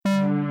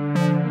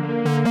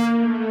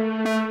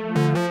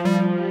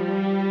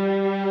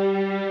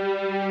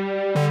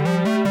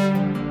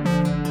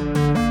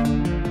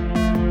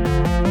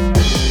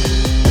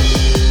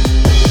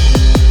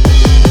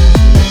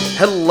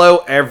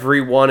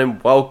everyone,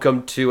 and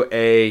welcome to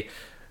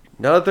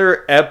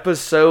another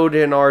episode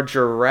in our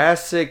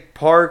Jurassic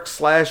Park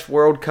 /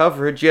 world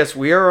coverage. Yes,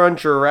 we are on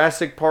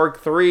Jurassic Park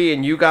 3,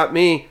 and you got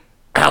me,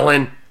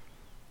 Alan.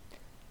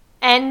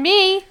 And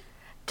me,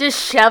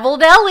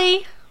 Disheveled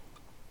Ellie.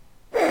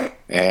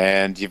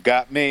 And you've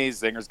got me.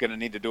 Zinger's going to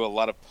need to do a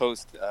lot of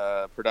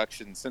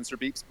post-production censor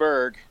beaks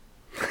Berg.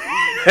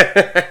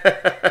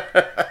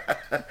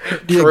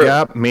 You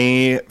got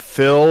me,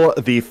 Phil,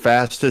 the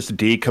fastest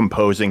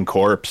decomposing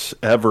corpse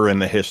ever in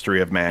the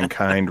history of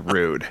mankind.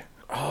 Rude.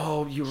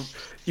 Oh,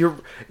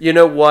 you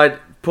know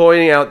what?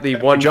 Pointing out the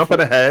one. Jumping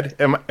ahead.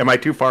 Am I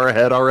too far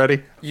ahead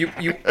already? You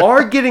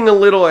are getting a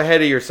little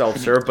ahead of yourself,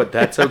 sir, but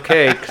that's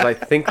okay because I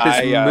think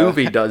this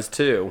movie does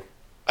too.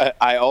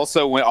 I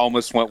also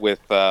almost went with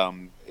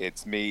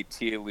it's me,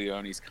 Tia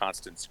Leone's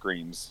constant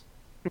screams.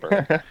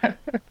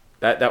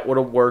 That would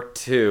have worked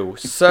too.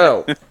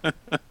 So,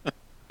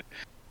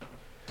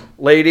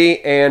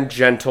 lady and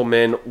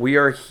gentlemen, we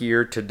are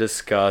here to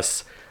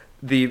discuss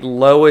the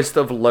lowest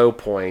of low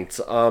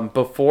points.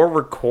 Before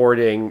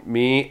recording,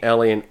 me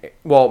and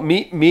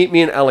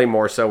Ellie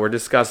more so, we're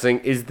discussing,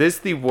 is this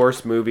the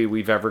worst movie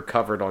we've ever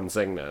covered on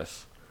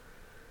Zingness?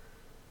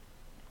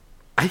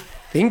 I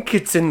think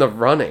it's in the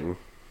running.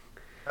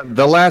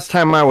 The last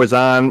time I was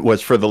on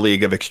was for the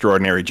League of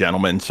Extraordinary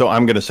Gentlemen, so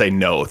I'm going to say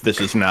no.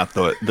 This is not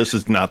the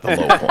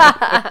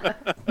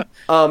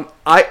low point.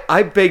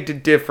 I beg to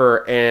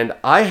differ, and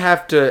I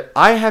have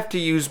to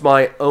use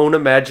my own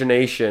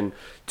imagination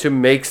to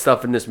make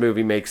stuff in this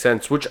movie make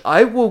sense, which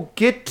I will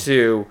get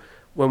to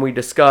when we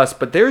discuss.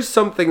 But there's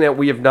something that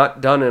we have not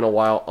done in a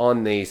while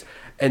on these,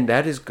 and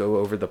that is go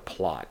over the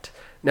plot.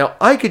 Now,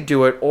 I could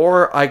do it,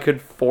 or I could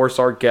force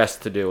our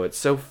guest to do it.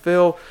 So,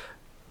 Phil,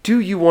 do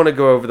you want to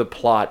go over the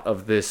plot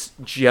of this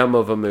gem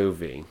of a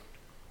movie?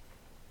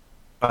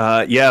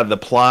 Yeah, the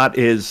plot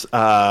is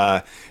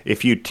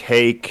if you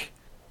take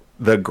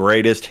the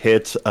greatest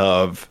hits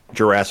of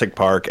Jurassic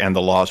Park and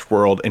The Lost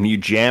World and you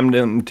jam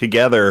them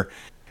together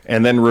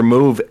and then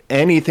remove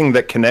anything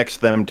that connects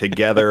them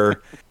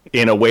together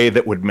in a way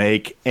that would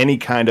make any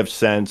kind of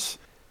sense,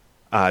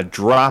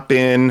 drop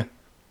in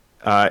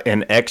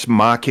an ex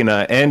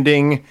machina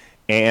ending,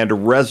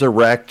 and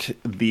resurrect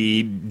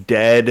the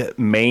dead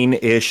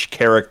main-ish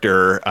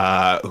character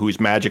who's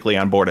magically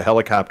on board a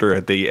helicopter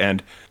at the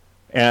end.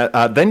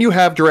 And then you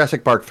have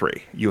Jurassic Park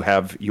 3. You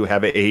have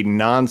a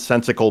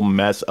nonsensical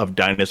mess of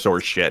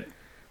dinosaur shit.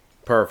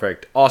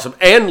 Perfect. Awesome.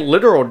 And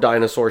literal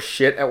dinosaur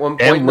shit at one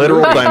point. And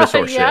literal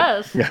dinosaur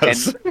Yes. shit.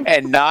 Yes.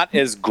 And not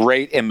as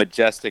great and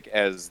majestic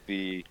as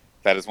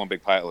that is one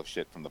big pile of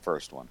shit from the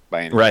first one.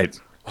 By any Right.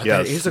 means. Oh,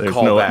 Yes. that is a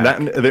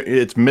callback.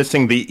 It's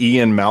missing the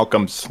Ian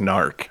Malcolm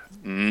snark.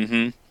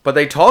 Mm-hmm. But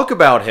they talk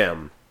about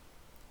him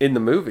in the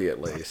movie,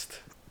 at least.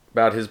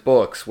 About his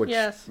books, which...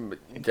 Yes.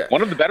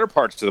 One of the better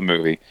parts of the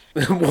movie.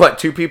 What,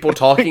 two people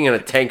talking in a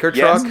tanker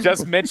truck?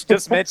 Yes,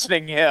 just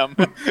mentioning him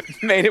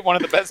made it one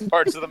of the best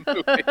parts of the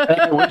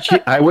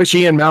movie. I wish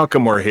Ian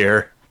Malcolm were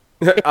here.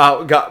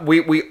 God,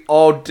 we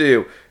all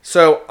do.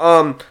 So,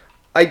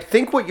 I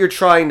think what you're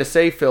trying to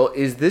say, Phil,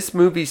 is this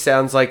movie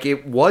sounds like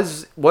it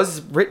was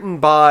written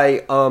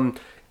by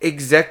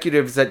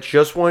executives that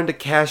just wanted to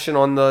cash in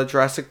on the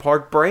Jurassic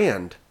Park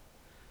brand.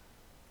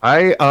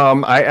 I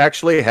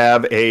actually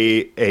have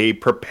a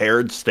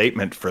prepared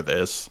statement for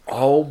this.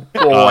 Oh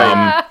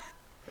boy.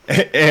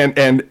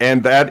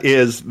 And that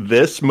is,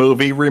 this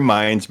movie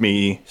reminds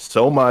me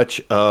so much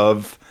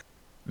of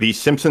the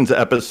Simpsons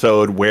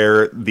episode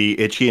where the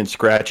Itchy and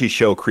Scratchy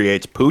show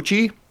creates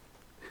Poochie.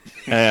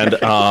 And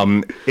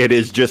it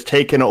is just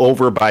taken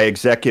over by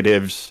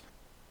executives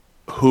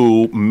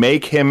who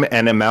make him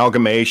an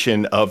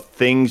amalgamation of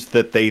things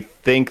that they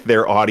think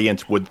their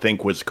audience would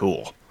think was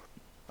cool.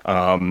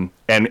 And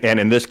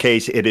in this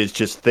case, it is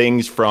just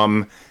things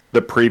from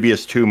the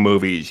previous two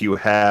movies. You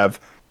have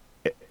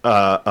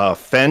a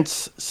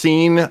fence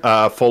scene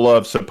full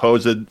of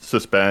supposed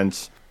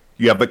suspense.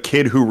 You have a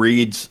kid who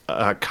reads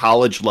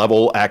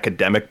college-level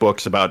academic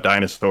books about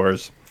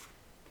dinosaurs.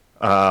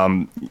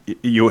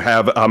 You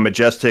have a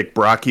majestic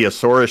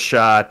Brachiosaurus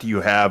shot.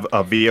 You have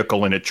a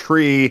vehicle in a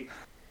tree.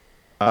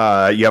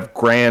 You have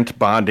Grant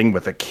bonding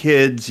with the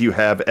kids. You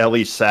have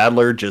Ellie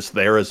Sattler just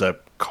there as a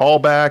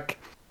callback.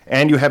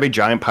 And you have a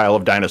giant pile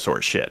of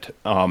dinosaur shit.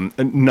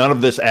 None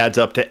of this adds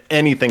up to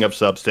anything of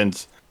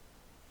substance.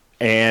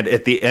 And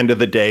at the end of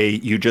the day,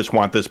 you just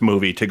want this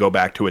movie to go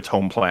back to its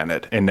home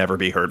planet and never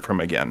be heard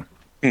from again.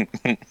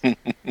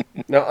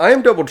 Now, I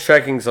am double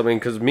checking something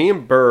because me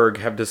and Berg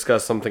have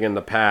discussed something in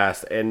the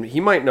past, and he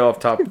might know off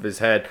the top of his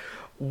head.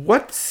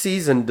 What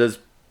season does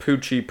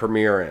Poochie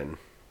premiere in?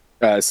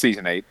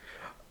 Season 8.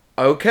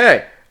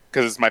 Okay.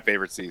 Because it's my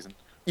favorite season.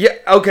 Yeah,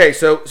 okay,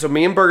 so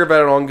me and Berg have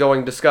had an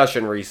ongoing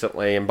discussion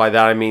recently, and by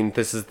that I mean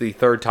this is the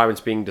third time it's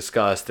being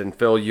discussed, and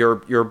Phil,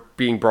 you're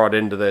being brought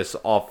into this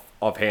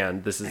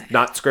offhand. This is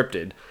not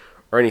scripted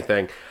or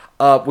anything.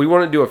 We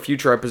want to do a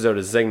future episode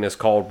of Zingness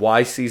called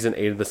 "Why Season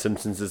 8 of The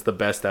Simpsons is the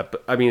best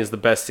is the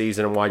best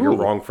season, and why you're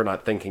wrong for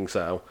not thinking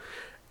so."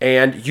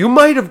 And you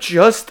might have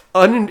just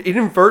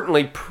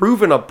inadvertently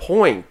proven a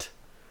point.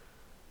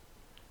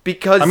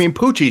 Because I mean,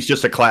 Poochie's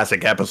just a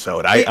classic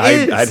episode.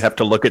 I'd have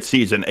to look at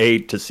season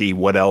 8 to see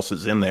what else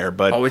is in there,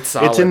 but it's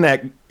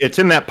solid. It's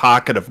in that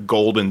pocket of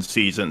golden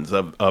seasons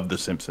of The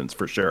Simpsons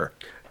for sure.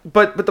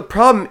 But the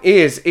problem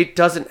is it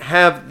doesn't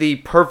have the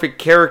perfect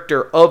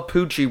character of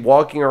Poochie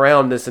walking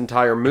around this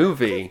entire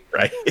movie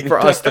Right. for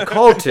us to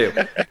call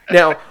to.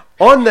 Now,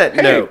 on that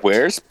Hey, note,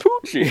 where's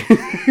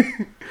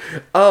Poochie?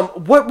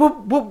 what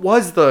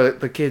was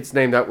the kid's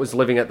name that was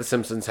living at the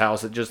Simpsons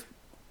house? It just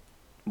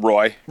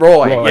Roy.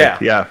 Roy. Yeah.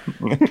 Yeah.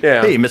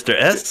 Hey, Mr.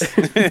 S.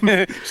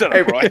 Shut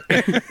up, Roy.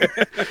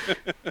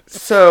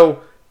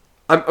 So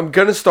I'm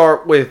gonna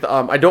start with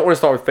I don't want to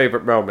start with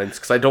favorite moments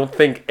because I don't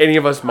think any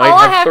of us might All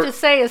I have. have to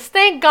say is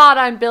thank God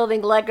I'm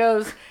building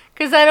Legos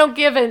because I don't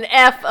give an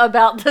F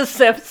about The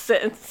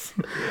Simpsons.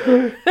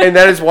 And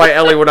that is why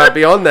Ellie will not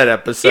be on that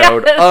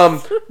episode.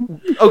 Yes.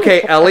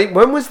 Okay, Ellie,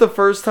 when was the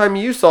first time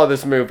you saw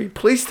this movie?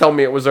 Please tell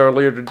me it was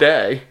earlier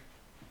today.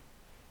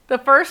 The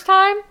first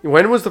time?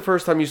 When was the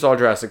first time you saw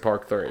Jurassic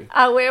Park 3?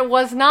 It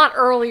was not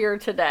earlier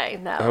today,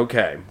 no.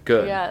 Okay,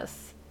 good.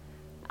 Yes.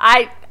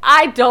 I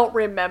don't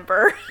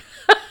remember.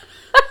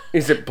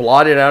 Is it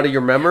blotted out of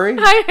your memory?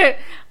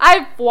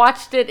 I've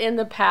watched it in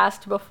the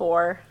past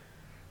before.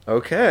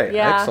 Okay,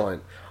 Yeah.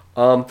 excellent.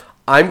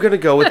 I'm going to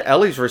go with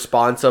Ellie's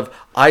response of,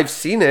 I've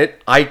seen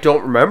it. I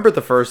don't remember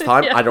the first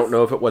time. I don't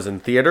know if it was in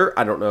theater.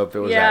 I don't know if it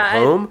was Yeah, at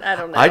home. I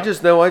don't know. I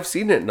just know I've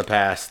seen it in the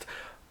past.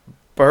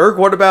 Berg,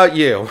 what about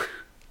you?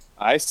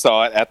 I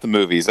saw it at the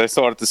movies. I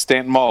saw it at the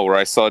Stanton Mall where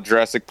I saw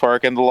Jurassic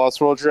Park and The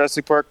Lost World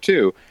Jurassic Park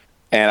 2.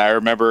 And I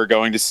remember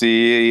going to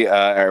see,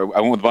 I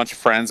went with a bunch of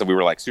friends and we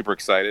were like super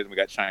excited. And we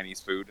got Chinese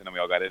food and then we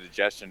all got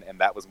indigestion. And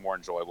that was more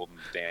enjoyable than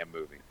the damn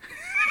movie.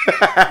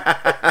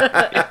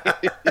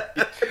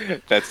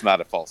 That's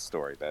not a false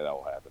story. That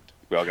all happened.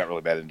 We all got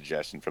really bad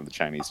indigestion from the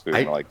Chinese food.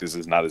 And we're like, this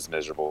is not as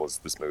miserable as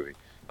this movie.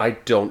 I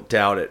don't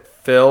doubt it.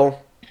 Phil?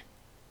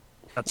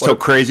 That's so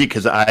crazy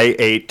because I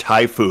ate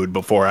Thai food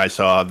before I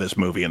saw this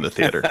movie in the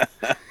theater.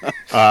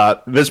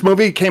 This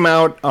movie came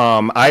out.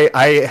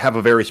 I have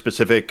a very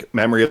specific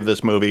memory of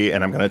this movie,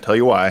 and I'm going to tell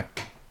you why.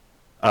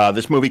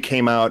 This movie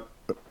came out.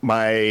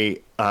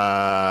 My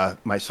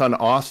son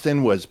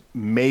Austin was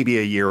maybe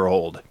a year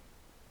old.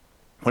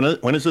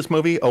 When is this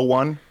movie?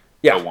 01?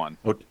 Yeah. One.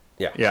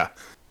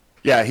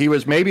 Yeah. He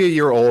was maybe a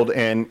year old,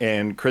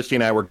 and Christy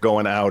and I were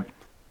going out.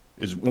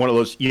 Is one of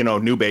those,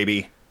 new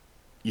baby.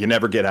 You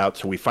never get out,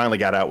 so we finally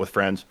got out with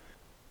friends.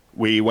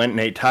 We went and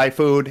ate Thai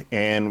food,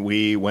 and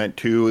we went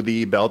to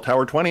the Bell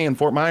Tower 20 in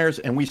Fort Myers,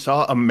 and we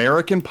saw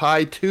American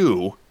Pie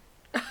 2.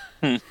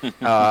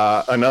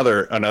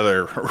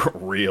 Another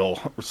real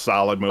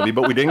solid movie,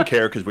 but we didn't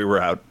care because we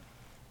were out.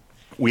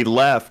 We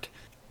left,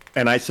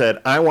 and I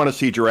said, I want to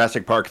see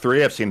Jurassic Park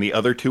 3. I've seen the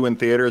other two in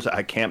theaters.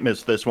 I can't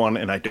miss this one,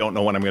 and I don't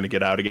know when I'm going to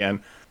get out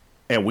again.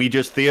 And we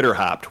just theater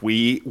hopped.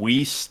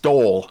 We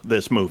stole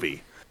this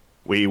movie.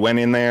 We went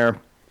in there.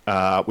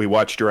 We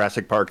watched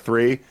Jurassic Park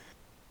 3,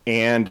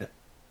 and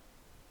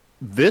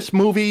this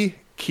movie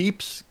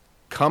keeps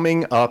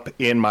coming up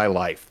in my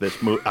life.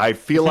 I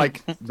feel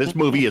like this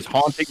movie is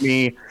haunting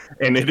me,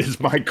 and it is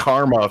my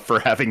karma for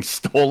having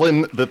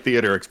stolen the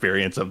theater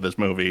experience of this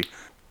movie.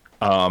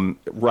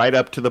 Right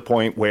up to the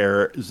point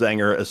where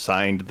Zenger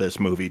assigned this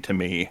movie to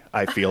me.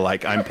 I feel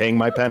like I'm paying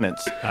my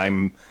penance.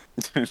 I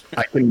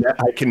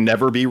can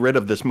never be rid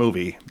of this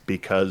movie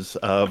because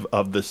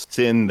of the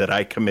sin that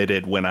I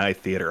committed when I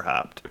theater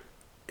hopped.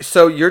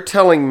 So you're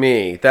telling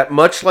me that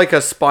much like a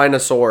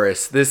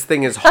Spinosaurus, this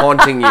thing is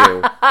haunting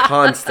you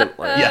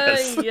constantly.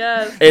 Yes.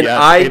 Yes. And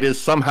Yes, it is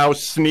somehow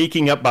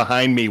sneaking up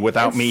behind me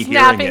without me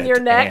snapping hearing it.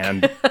 your neck.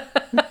 And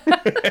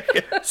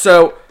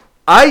So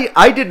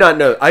I did not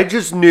know. I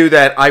just knew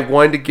that I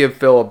wanted to give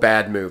Phil a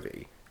bad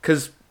movie.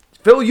 Because,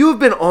 Phil, you have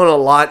been on a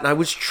lot, and I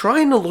was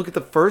trying to look at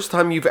the first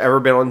time you've ever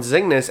been on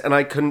Zingness, and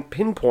I couldn't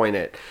pinpoint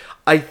it.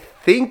 I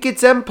think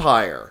it's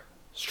Empire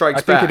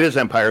Strikes Back. I think it is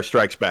Empire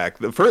Strikes Back.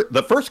 The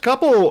first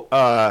couple,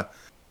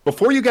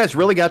 before you guys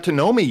really got to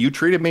know me, you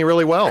treated me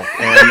really well.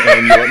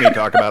 And you let me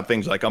talk about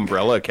things like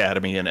Umbrella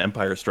Academy and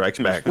Empire Strikes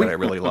Back that I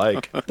really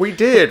like. We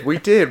did. We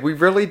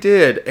really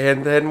did.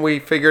 And then we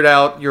figured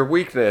out your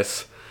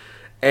weakness.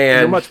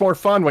 And You're much more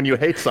fun when you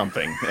hate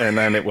something. And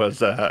then it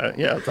was,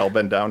 it's all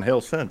been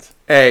downhill since.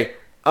 Hey,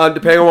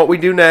 depending on what we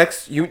do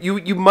next,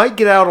 you might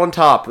get out on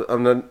top for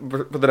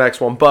the next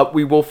one, but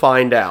we will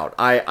find out.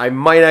 I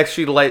might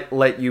actually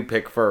let you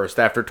pick first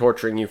after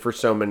torturing you for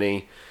so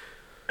many.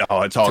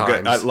 Oh, it's all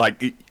times.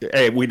 good.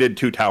 Hey, we did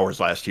Two Towers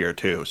last year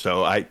too,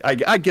 so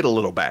I get a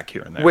little back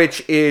here and there.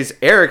 Which is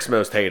Eric's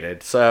most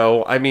hated.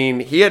 So I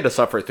mean, he had to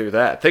suffer through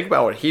that. Think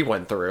about what he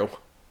went through.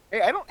 Hey,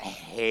 I don't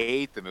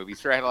hate the movie.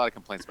 Sure, I had a lot of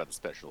complaints about the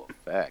special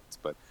effects,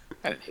 but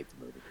I didn't hate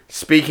the movie.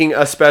 Speaking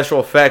of special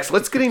effects,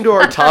 let's get into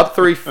our top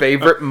 3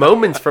 favorite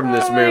moments from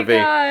this movie. Oh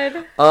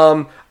my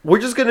God.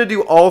 We're just going to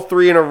do all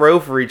 3 in a row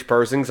for each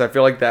person because I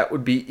feel like that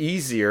would be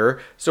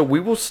easier. So we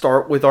will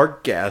start with our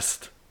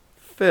guest,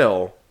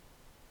 Phil.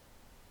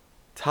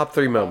 Top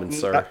 3 moments,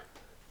 sir.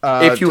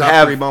 If you top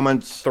have 3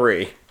 moments,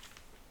 3.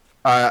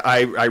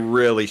 I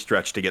really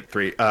stretched to get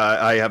 3.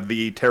 I have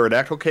the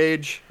pterodactyl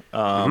cage,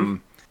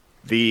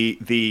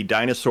 the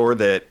dinosaur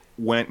that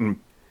went and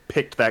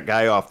picked that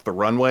guy off the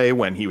runway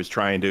when he was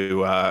trying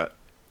to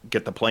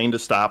get the plane to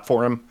stop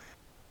for him,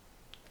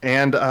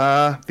 and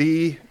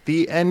the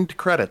end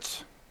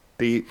credits,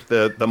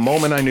 the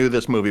moment I knew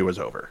this movie was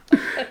over.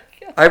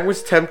 I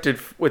was tempted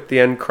with the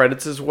end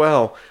credits as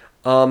well.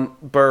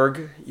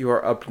 Berg, you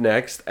are up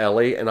next,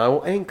 Ellie, and I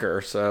will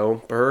anchor.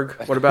 So, Berg,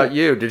 what about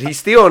you? Did he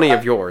steal any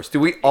of yours? Do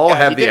we all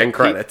have the end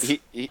credits?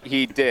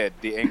 He did.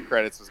 The end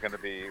credits was gonna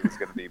be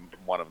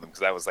one of them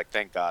because I was like,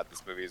 thank God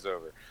this movie is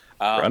over.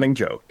 Running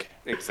joke.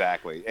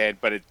 Exactly,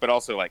 but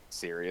also like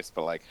serious,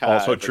 but like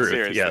Also but truth.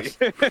 seriously. Yes.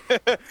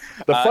 The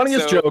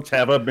funniest jokes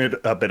have a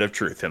bit of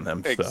truth in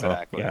them.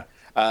 Exactly. So,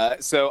 yeah.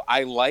 So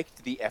I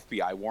liked the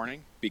FBI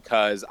warning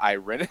because I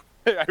rented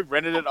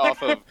it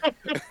off of.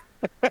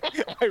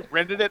 I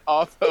rented it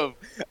off of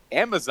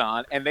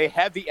Amazon, and they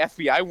had the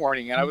FBI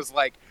warning, and I was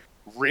like,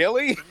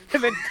 "Really?"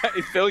 And then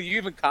Phil, you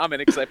even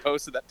commented because I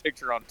posted that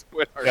picture on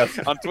Twitter. Yes.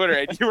 On Twitter,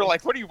 and you were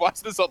like, "What are you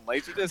watching this on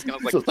Laserdisc?" And I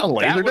was like, This is on "That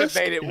would have Laserdisc?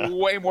 made it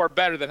way more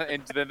better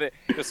than."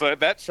 So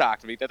that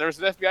shocked me that there was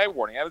an FBI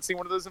warning. I haven't seen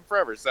one of those in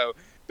forever. So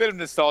bit of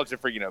nostalgia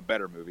for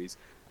better movies.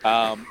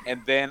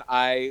 And then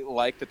I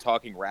like the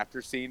talking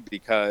raptor scene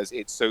because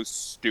it's so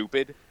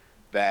stupid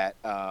that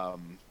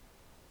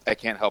I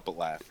can't help but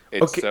laugh.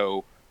 It's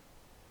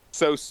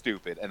so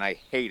stupid, and I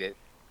hate it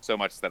so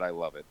much that I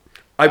love it.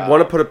 I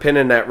want to put a pin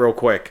in that real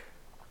quick.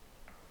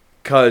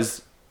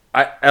 Because,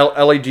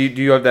 Ellie, do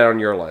you have that on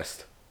your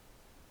list?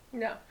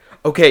 No.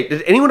 Okay,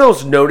 did anyone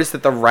else notice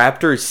that the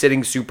raptor is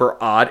sitting super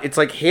odd? It's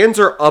like hands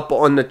are up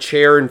on the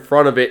chair in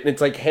front of it, and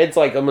it's like head's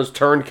like almost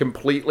turned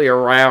completely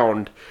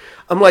around.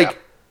 I'm like,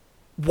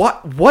 why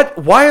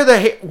are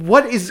the,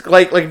 what is,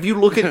 like if you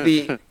look at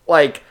the,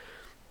 like,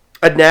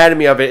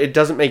 anatomy of it, it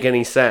doesn't make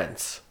any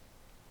sense.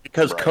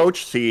 Because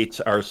coach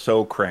seats are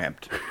so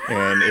cramped,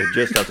 and it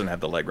just doesn't have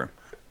the legroom.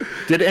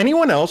 Did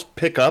anyone else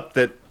pick up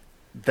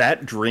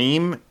that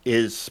dream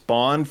is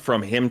spawned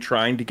from him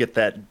trying to get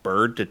that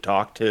bird to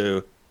talk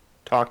to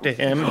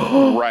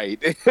him?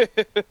 Right.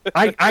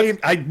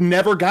 I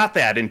never got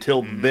that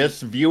until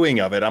this viewing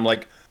of it. I'm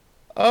like,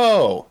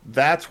 oh,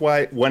 that's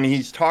why when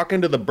he's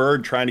talking to the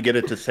bird trying to get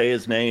it to say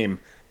his name,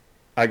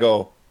 I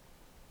go,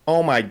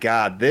 oh my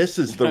God, this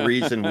is the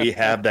reason we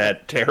have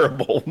that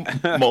terrible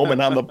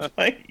moment on the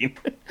plane.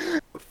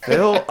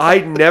 Phil, I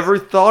never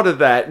thought of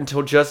that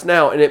until just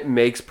now, and it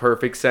makes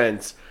perfect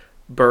sense.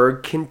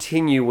 Berg,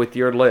 continue with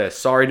your list.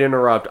 Sorry to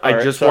interrupt.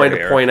 I just wanted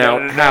to point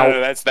out how...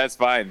 No, that's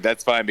fine.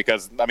 That's fine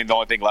because, I mean, the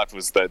only thing left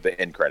was the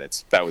end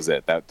credits. That was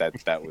it.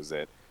 That was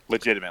it.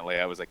 Legitimately,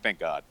 I was like, thank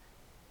God.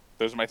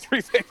 Those are my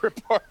 3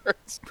 favorite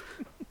parts.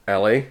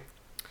 Ellie?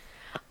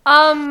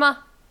 I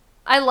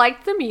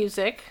liked the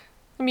music.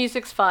 The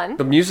music's fun.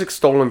 The music's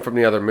stolen from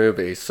the other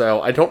movie,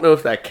 so I don't know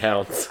if that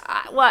counts.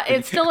 Well,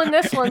 it's still in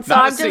this one, so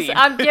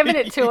I'm giving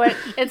it to it.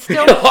 It's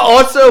still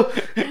Also,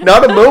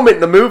 not a moment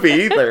in the movie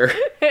either.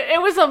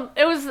 It was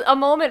a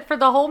moment for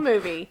the whole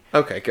movie.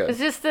 Okay, good. It's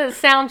just the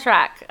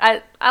soundtrack.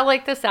 I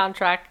like the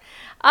soundtrack.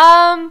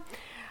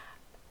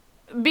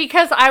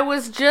 Because I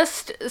was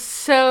just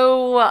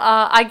so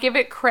I give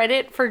it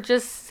credit for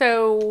just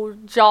so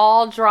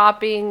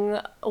jaw-dropping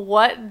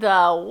what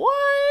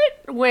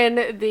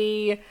when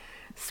the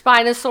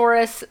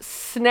Spinosaurus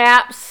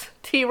snaps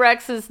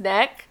T-Rex's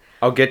neck.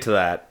 I'll get to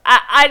that.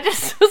 I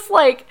just was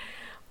like,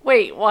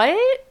 wait, what?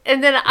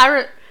 And then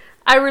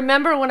I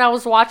remember when I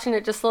was watching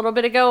it just a little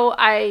bit ago,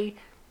 I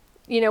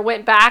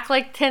went back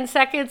like 10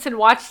 seconds and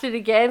watched it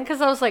again because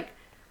I was like,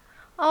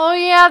 oh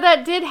yeah,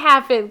 that did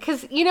happen.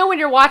 Because when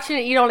you're watching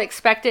it, you don't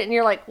expect it, and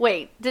you're like,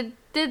 wait, did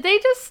they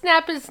just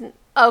snap his?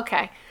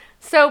 Okay,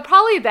 so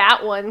probably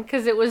that one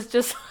because it was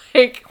just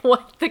like,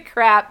 what the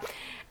crap.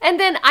 And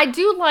then I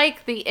do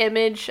like the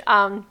image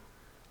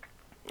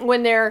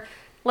when they're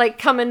like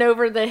coming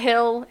over the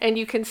hill and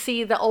you can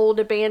see the old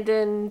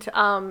abandoned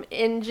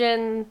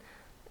engine,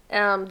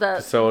 the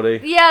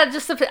facility. Yeah, I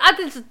just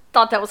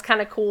thought that was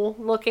kind of cool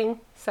looking.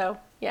 So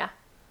yeah.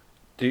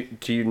 Do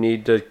you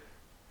need to?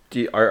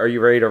 Are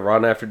you ready to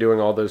run after doing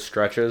all those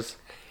stretches?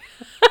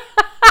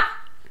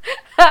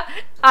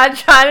 I'm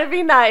trying to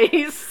be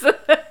nice.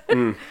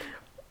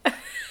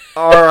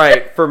 All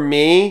right, for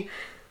me,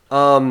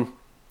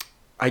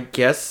 I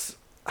guess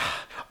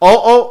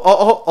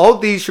all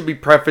these should be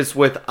prefaced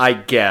with I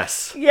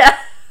guess. Yeah.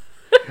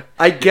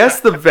 I guess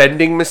the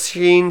vending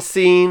machine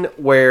scene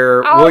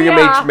where William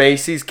H.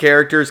 Macy's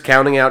character is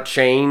counting out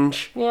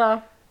change.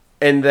 Yeah.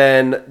 And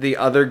then the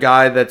other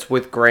guy that's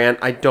with Grant,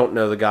 I don't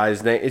know the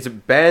guy's name. Is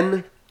it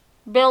Ben?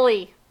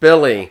 Billy.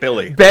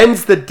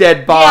 Ben's the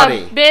dead body.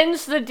 Yeah,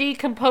 Ben's the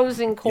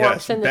decomposing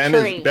corpse in the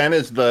tree. Ben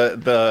is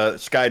the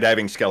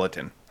skydiving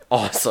skeleton.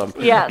 Awesome.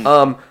 Yes.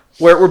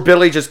 Where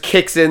Billy just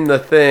kicks in the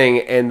thing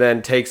and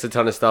then takes a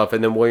ton of stuff,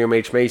 and then William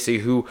H. Macy,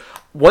 who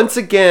once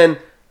again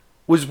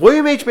was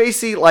William H.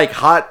 Macy like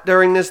hot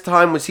during this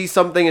time? Was he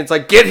something? It's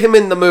like, get him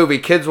in the movie,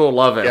 kids will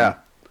love him. Yeah.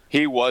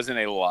 He was in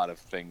a lot of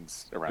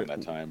things around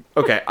that time.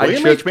 Okay,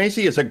 William H.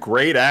 Macy is a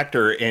great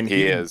actor, and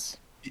He is.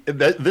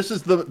 This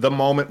is the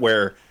moment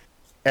where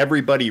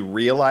everybody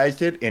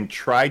realized it and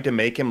tried to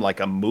make him like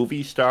a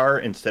movie star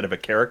instead of a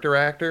character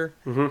actor.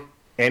 Mm-hmm.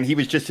 And he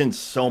was just in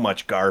so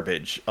much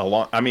garbage.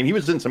 He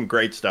was in some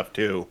great stuff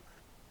too,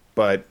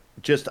 but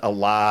just a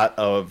lot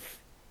of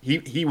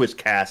he was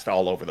cast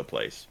all over the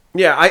place.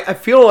 Yeah, I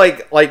feel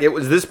like it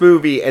was this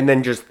movie and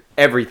then just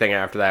everything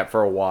after that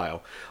for a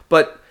while.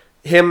 But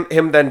him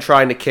then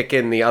trying to kick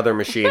in the other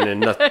machine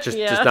and just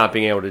not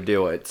being able to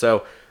do it.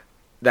 So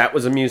that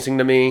was amusing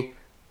to me.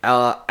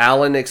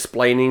 Alan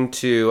explaining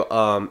to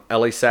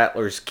Ellie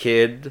Sattler's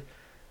kid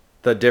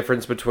the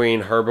difference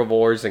between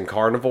herbivores and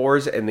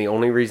carnivores, and the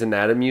only reason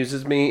that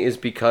amuses me is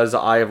because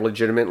I have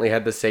legitimately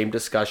had the same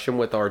discussion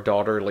with our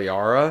daughter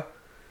Liara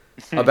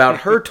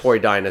about her toy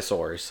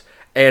dinosaurs,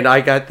 and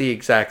I got the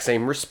exact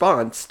same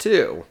response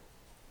too,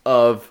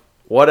 of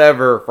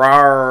whatever.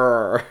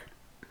 Rawr.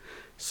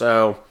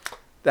 So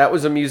that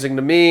was amusing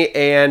to me.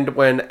 And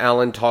when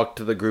Alan talked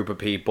to the group of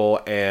people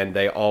and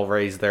they all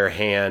raised their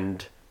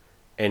hand,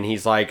 and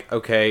he's like,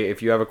 okay,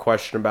 if you have a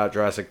question about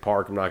Jurassic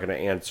Park, I'm not going to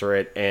answer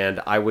it.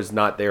 And I was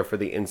not there for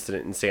the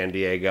incident in San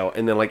Diego.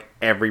 And then, like,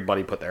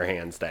 everybody put their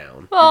hands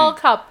down. Well,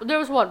 there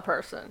was one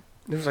person.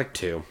 There was, like,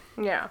 two.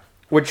 Yeah.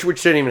 Which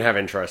didn't even have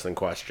interesting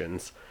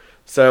questions.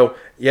 So,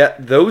 yeah,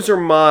 those are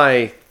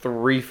my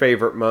 3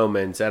 favorite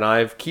moments. And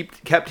I've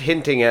kept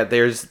hinting at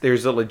there's a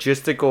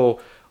logistical,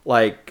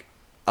 like,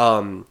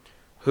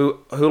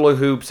 hula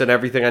hoops and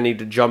everything I need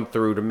to jump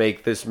through to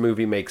make this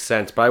movie make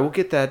sense. But I will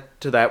get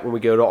to that when we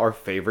go to our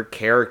favorite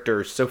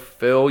characters. So,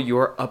 Phil, you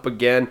are up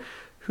again.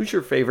 Who's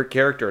your favorite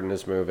character in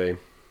this movie?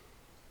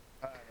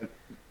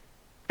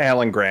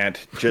 Alan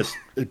Grant. Just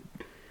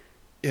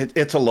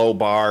it's a low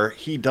bar.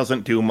 He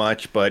doesn't do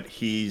much, but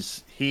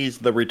he's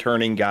the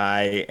returning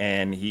guy,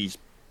 and he's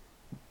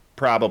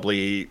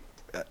probably,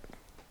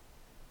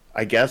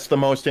 I guess, the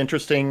most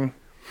interesting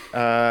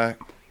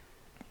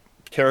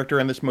character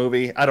in this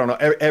movie. I don't know.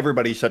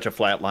 Everybody's such a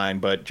flat line,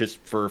 but just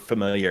for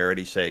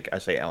familiarity's sake, I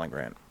say Alan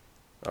Grant.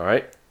 All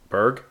right,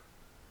 Berg.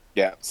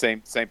 Yeah,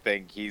 same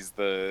thing. He's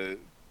the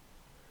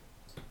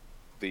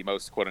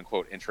most quote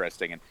unquote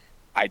interesting, and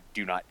I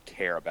do not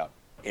care about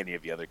any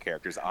of the other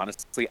characters.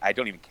 Honestly, I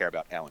don't even care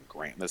about Alan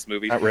Grant in this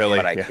movie. Not really,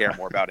 but I care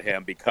more about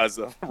him because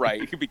of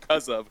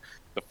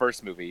the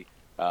first movie.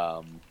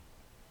 And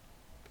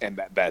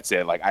that's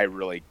it. Like, I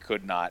really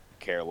could not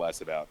care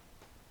less about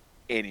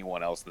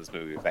anyone else in this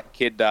movie. If that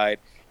kid died,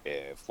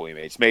 if William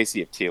H.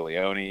 Macy, if Tia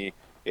Leone,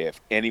 if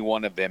any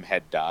one of them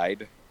had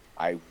died,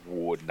 I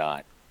would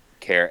not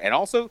care. And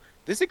also,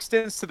 this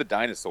extends to the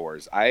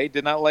dinosaurs. I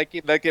did not like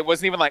it. Like, it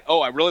wasn't even like, oh,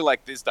 I really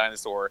like this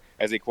dinosaur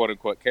as a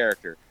quote-unquote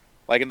character.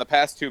 Like, in the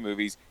past 2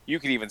 movies, you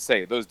could even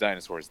say those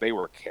dinosaurs, they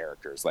were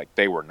characters. Like,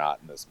 they were not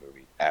in this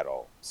movie at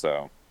all.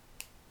 So,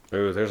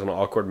 Ooh, there's an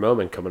awkward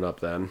moment coming up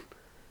then.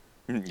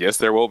 Yes,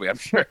 there will be, I'm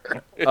sure.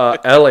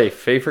 Ellie,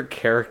 favorite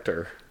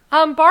character?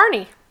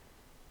 Barney.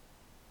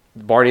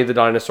 Barney the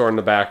dinosaur in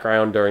the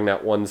background during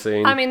that one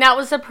scene. I mean, that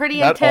was a pretty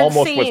That intense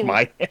almost scene. was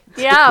my answer.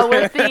 Yeah,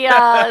 with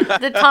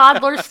the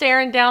toddler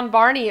staring down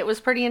Barney. It was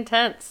pretty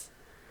intense.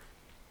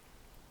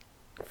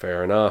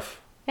 Fair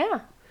enough.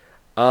 Yeah.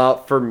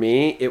 For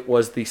me, it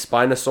was the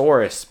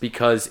Spinosaurus,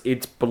 because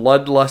its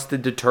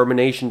bloodlusted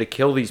determination to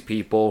kill these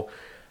people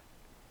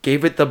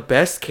gave it the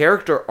best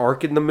character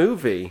arc in the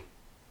movie.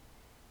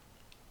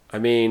 I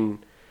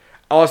mean,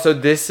 also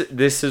this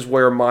is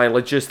where my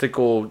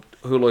logistical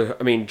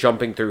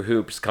jumping through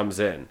hoops comes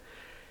in.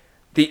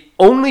 The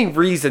only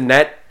reason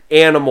that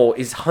animal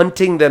is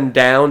hunting them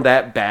down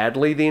that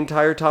badly the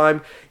entire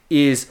time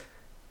is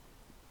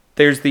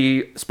there's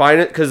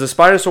because the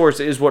Spinosaurus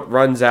is what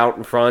runs out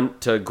in front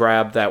to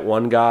grab that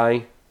one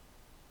guy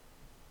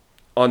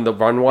on the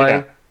runway.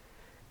 Yeah.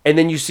 And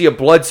then you see a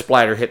blood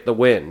splatter hit the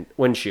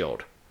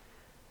windshield.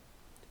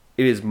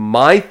 It is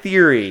my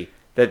theory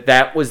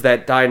that was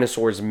that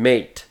dinosaur's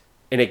mate,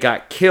 and it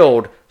got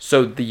killed,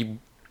 so the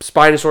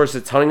Spinosaurus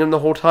that's hunting them the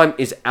whole time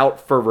is out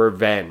for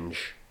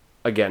revenge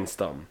against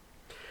them.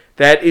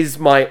 That is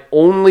my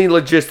only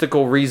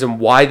logistical reason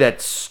why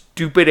that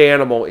stupid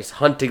animal is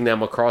hunting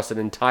them across an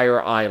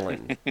entire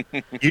island.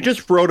 You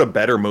just wrote a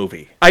better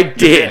movie. I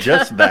did.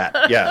 Just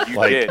that. Yeah.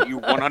 You did. You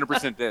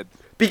 100% did.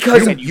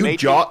 Because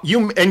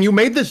you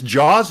made this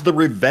Jaws the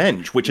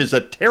Revenge, which is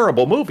a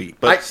terrible movie,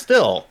 but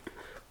still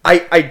I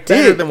did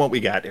better than what we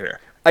got here.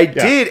 I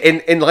did,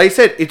 and like I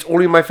said, it's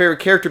only my favorite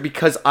character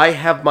because I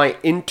have my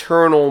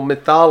internal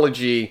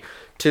mythology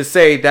to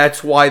say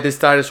that's why this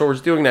dinosaur was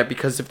doing that,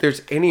 because if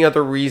there's any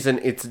other reason,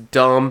 it's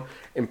dumb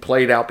and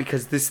played out,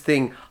 because this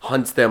thing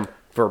hunts them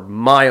for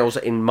miles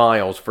and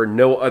miles for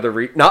no other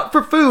reason. Not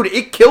for food.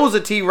 It kills a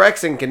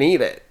T-Rex and can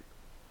eat it.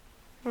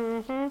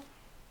 Mm-hmm.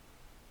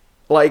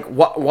 Like,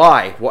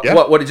 why?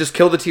 What would it just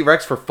kill the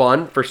T-Rex for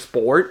fun, for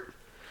sport?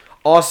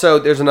 Also,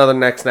 there's another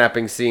neck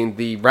snapping scene.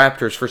 The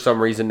raptors, for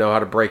some reason, know how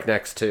to break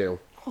necks too.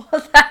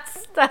 Well,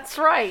 that's That's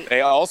right.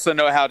 They also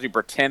know how to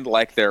pretend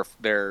like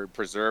they're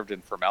preserved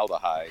in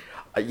formaldehyde.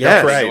 Yes.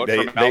 That's right. Know what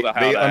They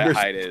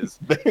formaldehyde is.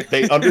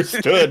 they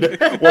understood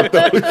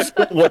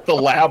what the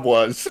lab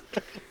was.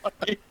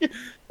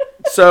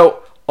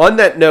 So, on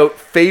that note,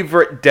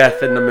 favorite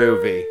death in the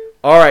movie.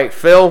 All right,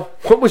 Phil,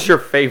 what was your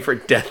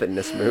favorite death in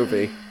this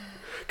movie?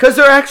 Because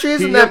there actually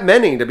isn't that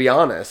many, to be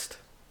honest.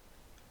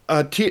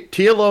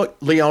 Tia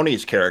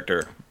Leone's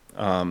character.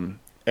 And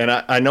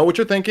I know what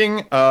you're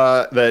thinking,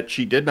 that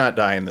she did not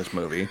die in this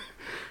movie.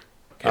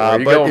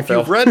 But if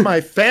you've read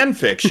my fan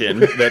fiction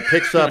that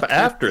picks up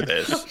after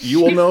this,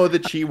 you will know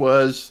that she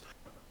was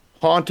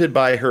haunted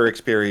by her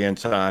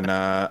experience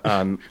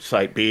on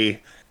Site B,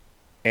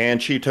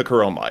 and she took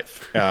her own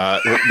life.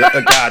 God,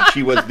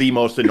 she was the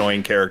most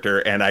annoying character,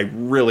 and I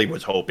really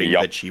was hoping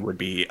that she would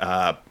be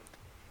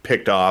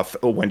picked off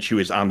when she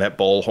was on that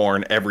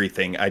bullhorn.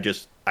 Everything.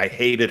 I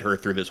hated her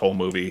through this whole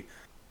movie,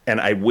 and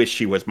I wish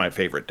she was my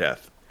favorite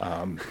death.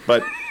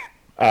 But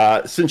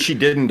since she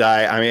didn't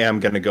die, I am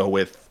going to go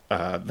with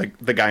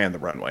the guy on the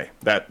runway.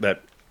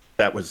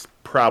 That was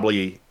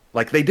probably,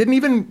 like, they didn't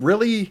even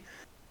really.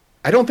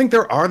 I don't think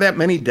there are that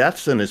many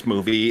deaths in this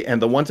movie,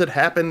 and the ones that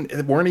happened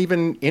weren't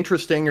even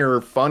interesting or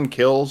fun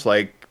kills,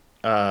 like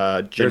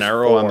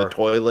Gennaro on the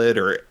toilet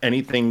or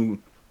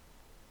anything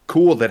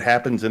cool that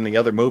happens in the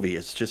other movie.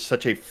 It's just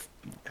such a,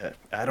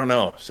 I don't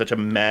know, such a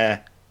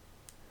meh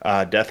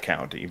death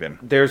count even.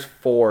 There's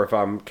 4 if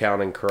I'm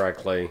counting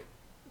correctly.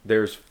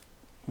 There's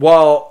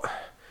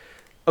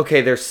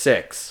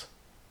 6.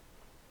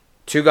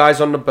 2 guys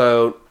on the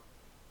boat.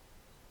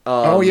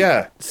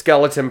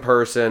 Skeleton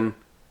person.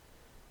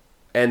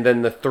 And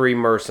then the 3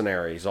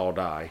 mercenaries all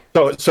die.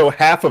 So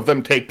half of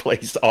them take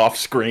place off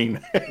screen.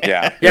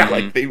 Yeah.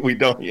 Like we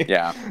don't.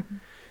 Yeah.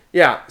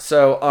 Yeah.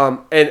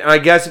 So and I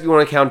guess if you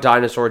want to count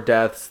dinosaur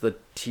deaths, the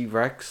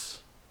T-Rex.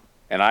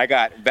 And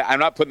I'm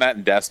not putting that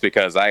in deaths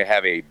because I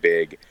have a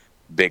big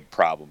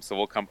problem. So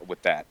we'll come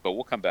with that, but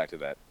we'll come back to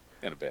that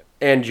in a bit.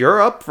 And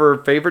you're up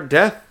for favorite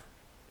death.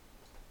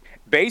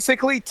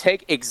 Basically,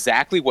 take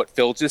exactly what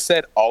Phil just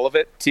said, all of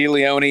it. Tia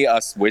Leone,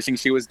 us wishing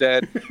she was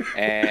dead,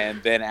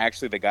 and then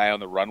actually the guy on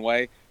the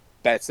runway.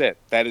 That's it.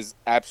 That is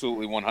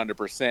absolutely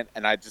 100%.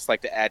 And I'd just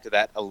like to add to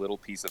that a little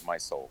piece of my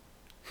soul.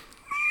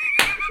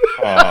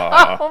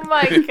 Oh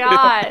my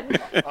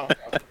god!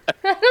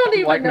 I don't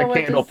even Lighting know a what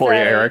candle to for you,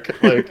 say. Eric.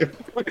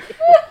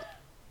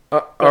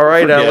 All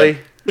right, Ellie.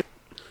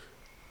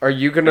 Are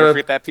you Don't gonna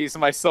forget that piece of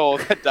my soul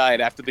that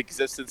died after the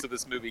existence of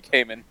this movie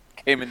came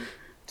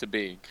into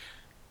being.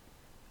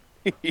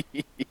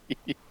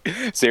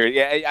 Serious,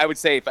 yeah, I would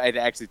say if I had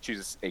to actually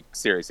choose a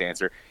serious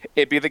answer,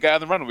 it'd be the guy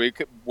on the runway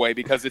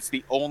because it's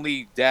the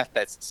only death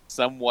that's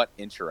somewhat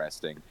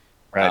interesting.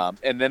 Right.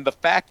 And then the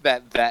fact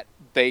that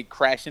they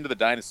crash into the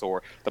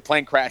dinosaur, the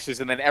plane crashes,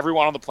 and then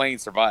everyone on the plane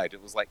survived.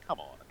 It was like, come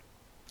on,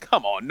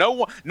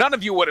 none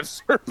of you would have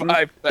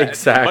survived that,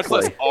 Exactly. much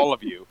less all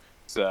of you.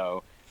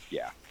 So,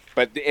 yeah,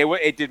 but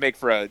it did make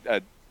for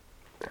a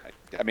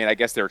I mean, I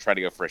guess they were trying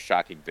to go for a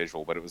shocking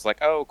visual, but it was like,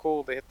 oh,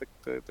 cool, they hit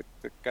the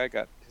guy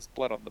got his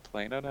blood on the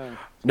plane. Oh, no.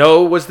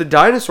 No, it was the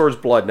dinosaur's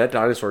blood, and that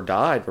dinosaur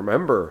died,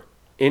 remember?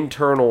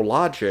 Internal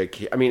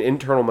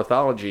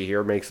mythology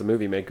here makes the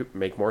movie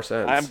make more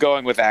sense. I'm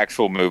going with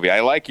actual movie.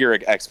 I like your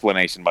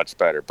explanation much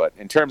better, but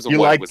in terms of you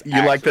like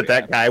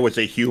that guy was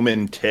a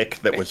human tick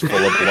that was full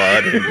of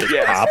blood and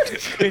just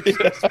popped. It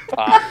just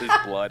popped his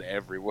blood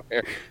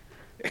everywhere.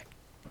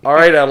 All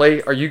right,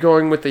 Ellie, are you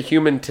going with the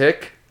human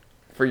tick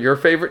for your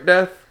favorite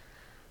death?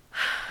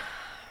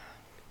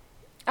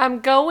 I'm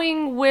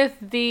going with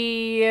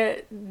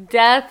the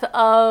death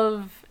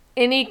of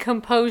any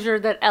composure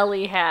that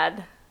Ellie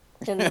had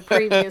in the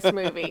previous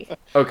movie.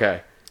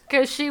 Okay.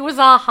 Because she was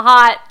a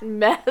hot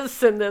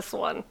mess in this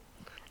one.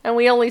 And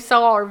we only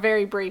saw her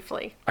very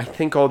briefly. I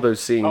think all those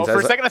scenes... Oh, for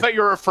a second I thought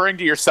you were referring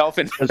to yourself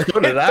in So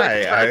did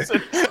I.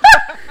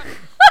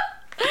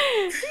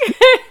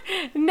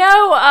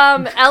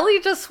 No, Ellie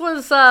just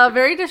was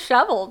very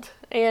disheveled.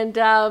 And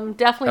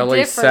definitely Ellie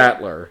different.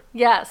 Sattler.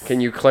 Yes.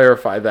 Can you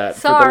clarify that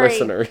for the Sorry.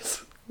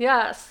 listeners?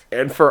 Yes.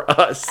 And for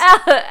us.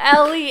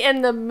 Ellie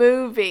in the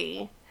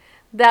movie.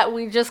 That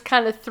we just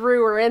kind of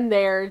threw her in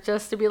there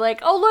just to be like,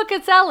 oh, look,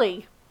 it's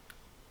Ellie.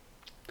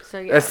 So,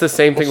 yeah. That's the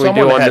same thing we do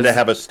Someone on had this... to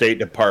have a State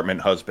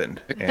Department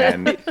husband,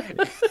 and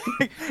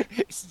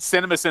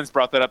CinemaSins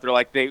brought that up. They're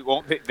like, they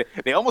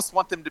almost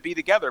want them to be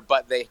together,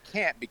 but they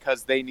can't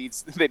because they need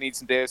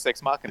some Deus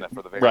Ex Machina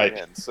for the very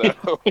end. So,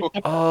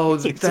 Oh,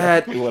 that's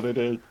exactly what it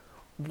is.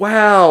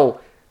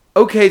 Wow.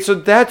 Okay, so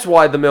that's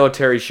why the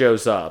military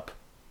shows up.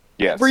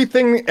 yes.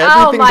 Everything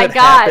Oh my that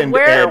God, happened,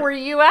 where and were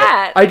you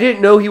at? I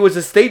didn't know he was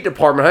a State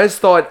Department. I just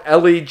thought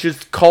Ellie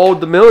just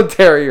called the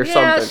military or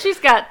Yeah, something. she's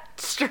got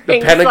strings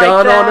The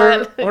Pentagon like on her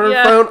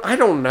that. phone? I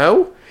don't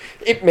know.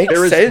 It makes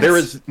sense. There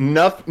is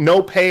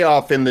no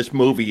payoff in this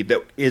movie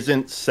that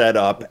isn't set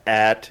up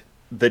at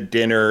the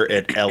dinner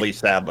at Ellie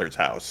Sadler's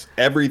house.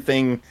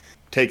 Everything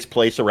takes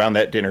place around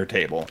that dinner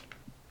table.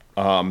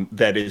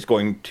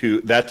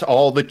 That's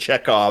all the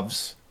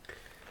Chekhov's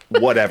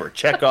whatever.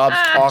 Chekhov's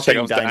talking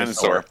Chekhov's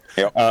dinosaur.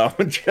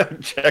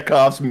 Yep.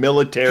 Chekhov's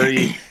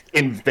military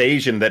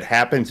invasion that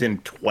happens in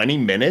 20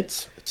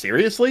 minutes.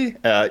 Seriously?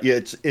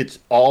 It's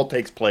all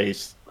takes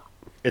place.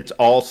 It's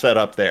all set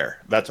up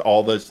there. That's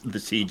all the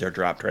seeds are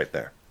dropped right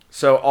there.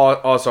 So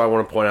also I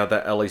want to point out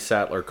that Ellie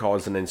Sattler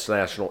caused an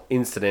international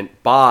incident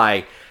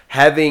by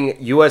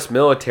having U.S.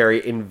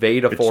 military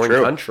invade a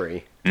foreign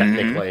country,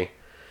 technically.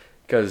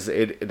 Because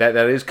that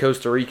is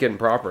Costa Rican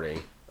property,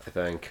 I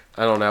think.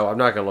 I don't know. I'm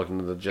not going to look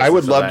into the justice I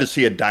would of love that. to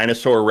see a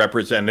dinosaur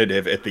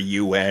representative at the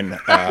UN.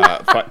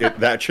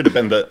 That should have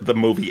been the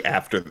movie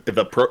after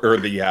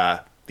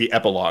the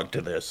epilogue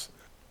to this.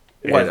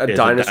 What, a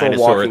dinosaur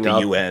walking at the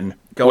up, UN.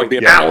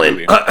 going,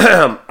 Alan!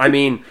 I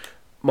mean,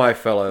 my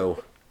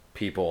fellow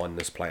people on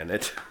this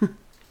planet.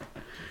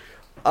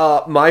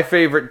 My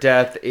favorite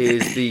death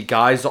is the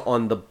guys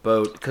on the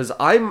boat, because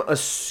I'm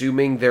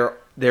assuming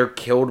they're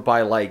killed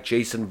by, like,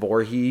 Jason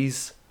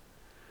Voorhees.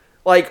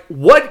 Like,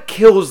 what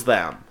kills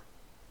them?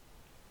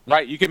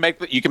 Right, you can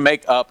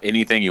make up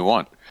anything you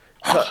want.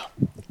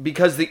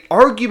 Because the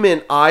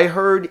argument I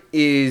heard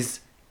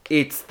is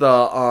it's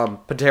the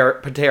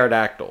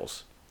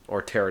pterodactyls,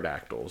 or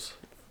pterodactyls.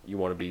 You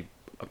want to be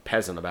a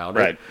peasant about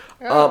it.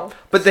 Right.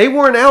 But they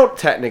weren't out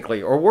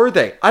technically, or were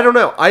they? I don't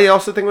know. I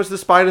also think it was the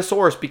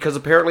Spinosaurus, because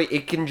apparently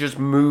it can just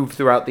move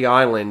throughout the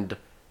island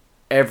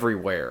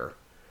everywhere.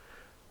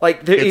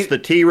 Like it's the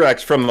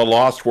T-Rex from the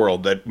Lost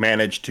World that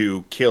managed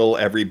to kill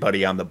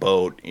everybody on the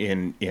boat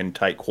in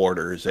tight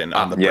quarters and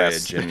on the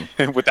bridge,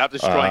 and without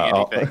destroying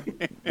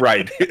anything.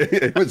 Right.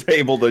 It was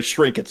able to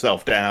shrink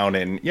itself down,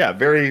 and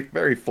very,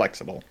 very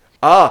flexible.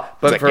 But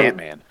like for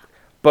Ant-Man.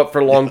 But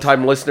for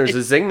longtime listeners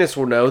of Zingness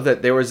will know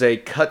that there was a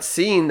cut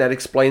scene that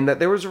explained that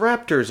there was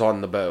raptors on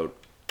the boat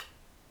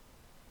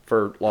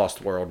for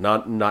Lost World,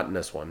 not in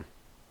this one.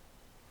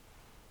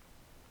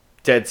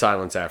 Dead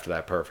silence after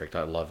that. Perfect.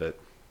 I love it.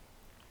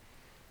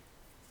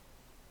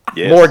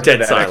 Yes. More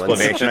dead That silence.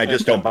 explanation, I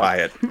just don't buy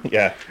it.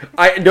 Yeah.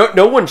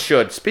 No one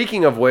should.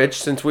 Speaking of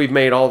which, since we've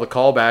made all the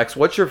callbacks,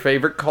 what's your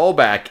favorite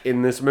callback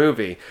in this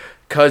movie?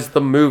 Because the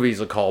movie's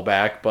a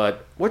callback,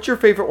 but what's your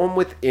favorite one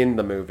within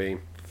the movie?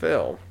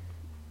 Phil.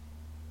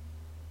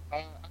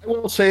 I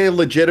will say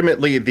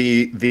legitimately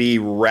the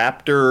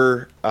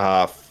raptor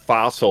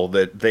fossil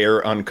that they're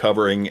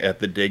uncovering at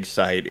the dig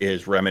site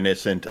is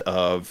reminiscent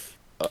of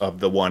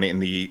the one in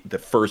the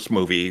first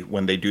movie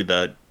when they do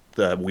the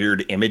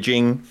weird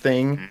imaging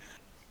thing.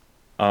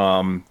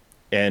 And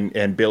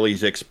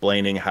Billy's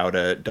explaining how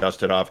to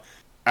dust it off.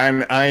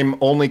 I'm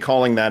only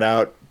calling that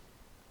out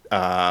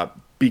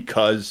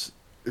because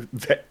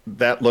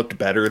that looked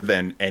better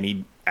than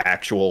any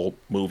actual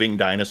moving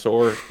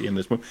dinosaur in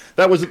this movie.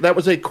 That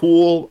was a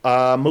cool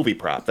movie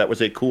prop. That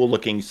was a cool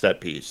looking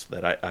set piece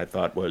that I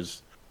thought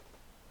was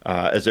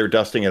as they're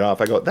dusting it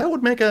off. I go, that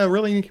would make a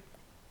really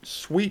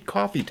sweet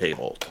coffee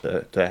table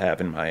to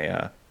have in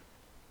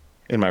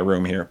my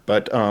room here.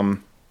 But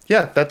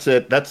yeah, that's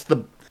it. That's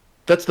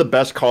the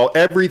best call.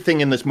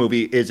 Everything in this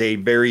movie is a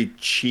very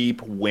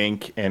cheap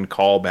wink and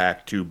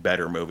callback to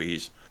better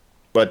movies.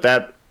 But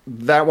that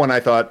one I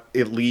thought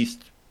at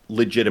least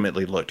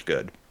legitimately looked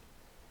good.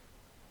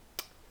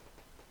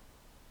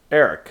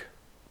 Eric,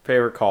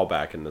 favorite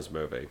callback in this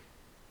movie?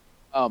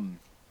 Kind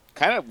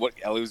of what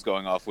Ellie was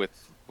going off with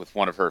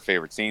one of her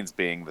favorite scenes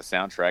being the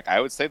soundtrack. I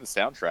would say the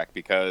soundtrack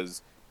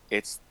because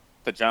it's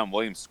the John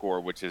Williams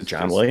score, which is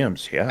John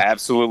Williams, yeah,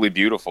 absolutely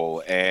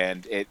beautiful.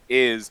 And it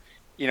is,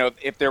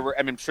 if there were,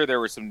 I'm sure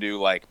there were some new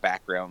like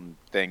background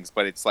things,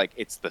 but it's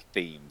the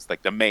themes,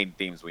 like the main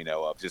themes we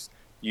know of, just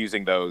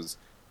using those,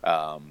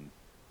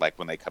 like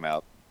when they come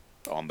out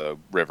on the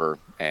river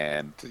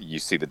and you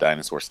see the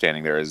dinosaur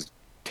standing there, as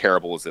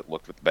terrible as it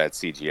looked with the bad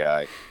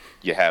CGI,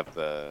 you have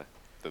the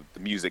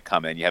music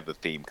come in, you have the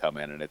theme come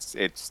in, and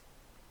it's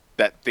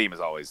that theme is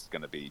always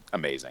going to be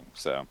amazing.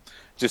 So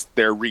just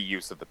their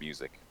reuse of the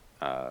music,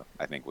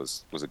 I think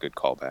was a good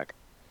callback.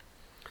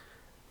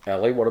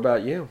 Ellie, what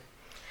about you?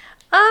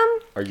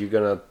 Are you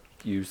going to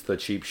use the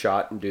cheap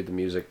shot and do the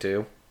music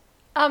too?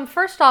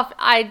 First off,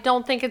 I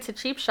don't think it's a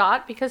cheap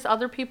shot because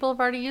other people have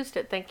already used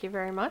it. Thank you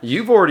very much.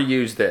 You've already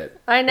used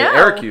it. I know.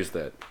 Eric used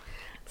it.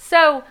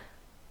 So,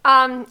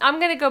 I'm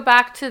going to go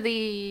back to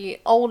the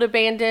old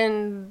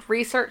abandoned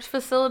research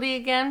facility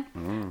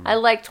again. I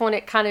liked when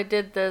it kind of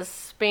did the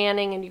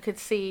spanning and you could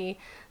see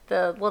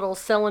the little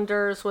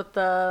cylinders with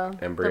the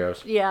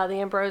embryos. the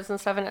embryos and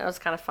stuff, and it was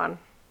kind of fun.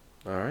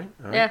 All right.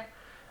 Yeah.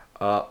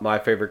 My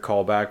favorite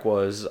callback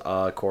was,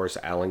 of course,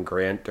 Alan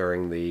Grant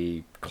during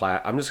the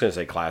class. I'm just going to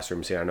say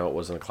classroom scene. I know it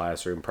wasn't a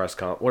classroom, press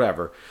con,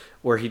 whatever,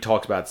 where he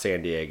talks about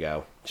San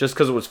Diego. Just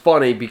because it was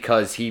funny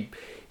because he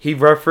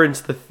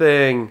referenced the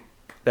thing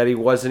that he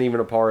wasn't even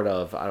a part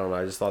of. I don't know.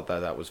 I just thought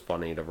that was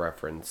funny to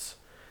reference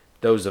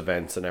those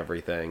events and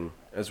everything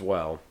as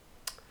well.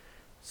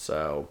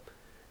 So,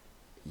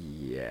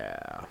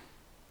 yeah.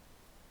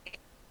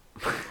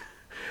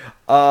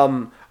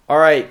 All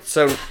right.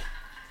 So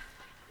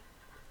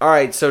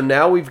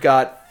now we've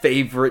got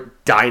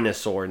favorite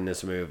dinosaur in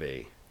this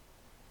movie.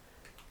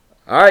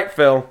 All right,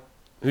 Phil.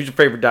 Who's your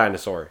favorite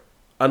dinosaur?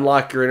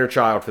 Unlock your inner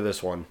child for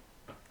this one.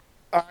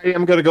 I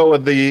am going to go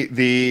with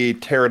the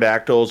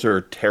pterodactyls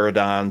or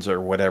pterodons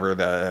or whatever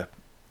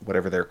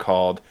they're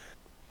called.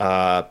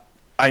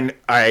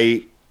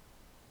 I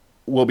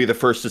will be the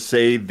first to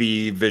say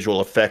the visual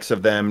effects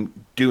of them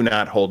do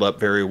not hold up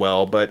very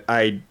well, but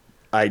I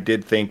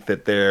did think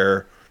that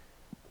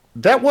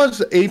that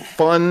was a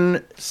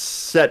fun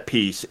set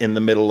piece in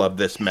the middle of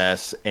this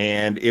mess,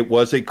 and it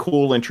was a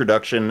cool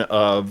introduction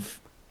of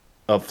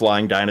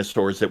flying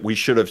dinosaurs that we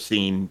should have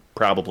seen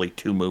probably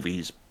 2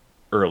 movies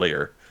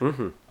earlier.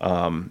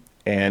 Mm-hmm.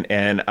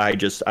 And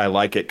I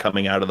like it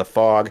coming out of the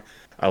fog.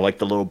 I like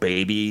the little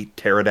baby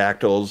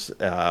pterodactyls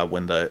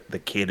when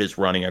the kid is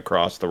running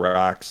across the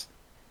rocks.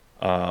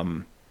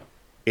 I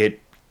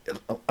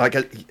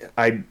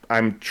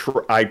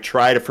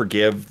try to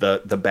forgive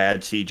the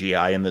bad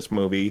CGI in this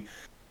movie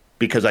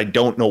because I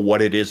don't know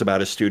what it is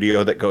about a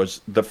studio that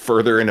goes the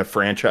further in a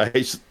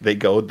franchise they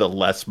go, the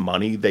less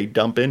money they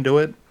dump into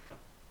it.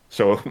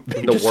 So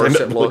they just end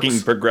up looking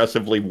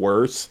progressively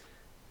worse.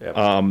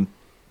 Yep.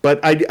 But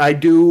I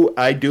do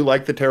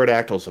like the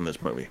pterodactyls in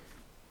this movie.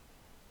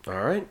 All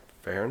right,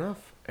 fair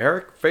enough.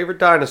 Eric, favorite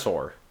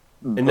dinosaur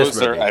in this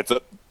movie?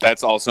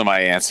 That's also my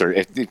answer.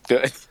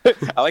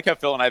 I like how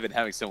Phil and I have been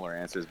having similar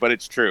answers, but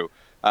it's true.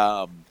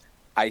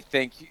 I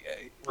think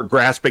we're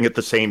grasping at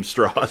the same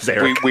straws,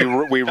 Eric. We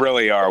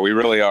really are. We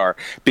really are,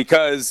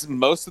 because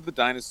most of the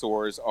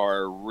dinosaurs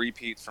are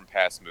repeats from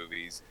past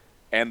movies,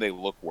 and they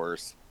look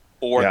worse.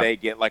 Or they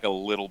get like a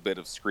little bit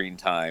of screen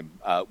time,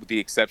 with the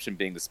exception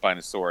being the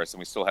Spinosaurus, and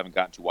we still haven't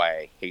gotten to why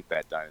I hate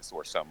that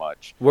dinosaur so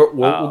much.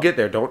 We'll get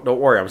there. Don't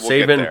worry. I'm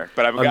saving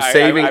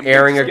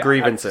airing of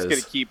grievances. I'm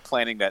just gonna keep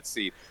planting that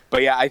seed.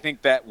 But yeah, I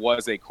think that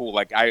was a cool.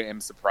 Like, I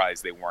am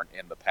surprised they weren't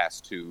in the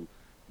past 2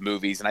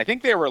 movies, and I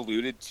think they were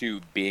alluded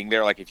to being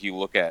there. Like, if you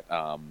look at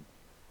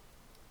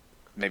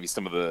maybe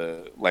some of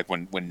the, like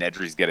when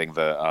Nedry's getting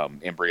the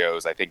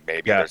embryos, I think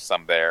maybe there's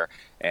some there.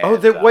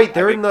 And,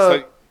 they're in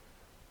the.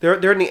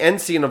 They're in the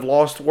end scene of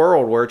Lost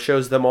World where it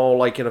shows them all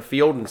like in a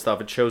field and stuff.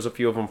 It shows a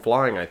few of them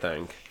flying, I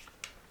think.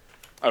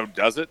 Oh,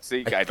 does it?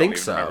 See, I don't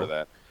even remember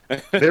that.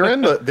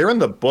 they're in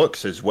the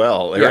books as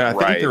well. I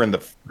think they're in the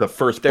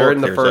first book. They're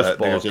in the first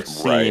book. There's a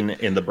scene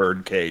in the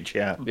birdcage.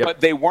 Yeah, but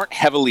they weren't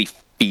heavily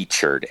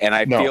featured, and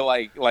I feel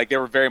like they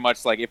were very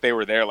much like, if they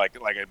were there, like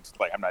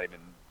I'm not even,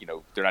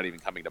 they're not even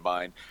coming to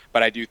mind.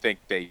 But I do think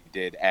they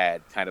did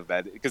add kind of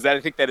that, because I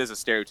think that is a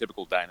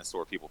stereotypical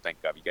dinosaur people think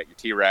of. You got your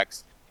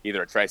T-Rex,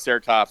 either a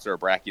Triceratops or a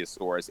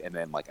Brachiosaurus, and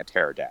then like a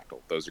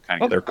pterodactyl. Those are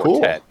kind of they're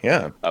cool.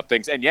 Of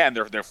things, and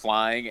they're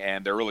flying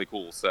and they're really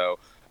cool. So,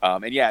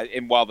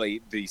 and while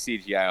the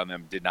CGI on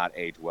them did not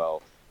age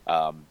well,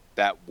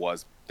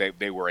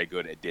 they were a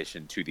good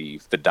addition to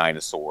the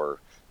dinosaur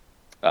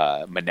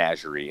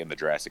menagerie in the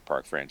Jurassic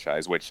Park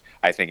franchise, which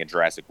I think in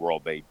Jurassic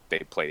World they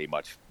played a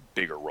much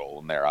bigger role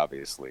in there,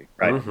 obviously,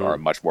 right? Mm-hmm. Or a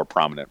much more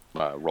prominent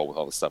role with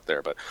all the stuff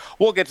there. But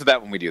we'll get to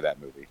that when we do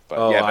that movie.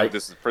 But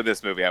for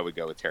this movie, I would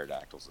go with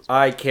pterodactyls as well.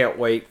 I can't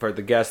wait for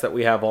the guest that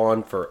we have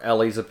on for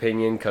Ellie's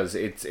opinion, because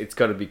it's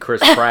going to be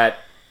Chris Pratt.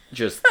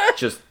 just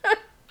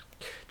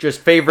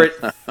favorite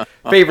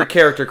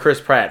character,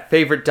 Chris Pratt.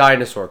 Favorite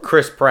dinosaur,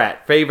 Chris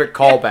Pratt. Favorite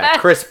callback,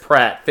 Chris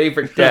Pratt.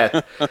 Favorite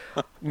death,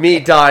 me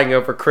dying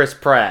over Chris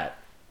Pratt.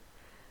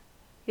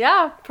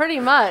 Yeah, pretty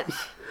much.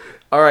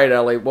 All right,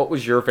 Ellie, what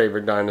was your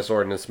favorite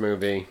dinosaur in this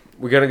movie?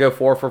 We're going to go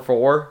 4 for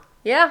 4?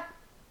 Yeah.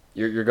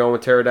 You're going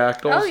with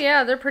pterodactyls? Oh,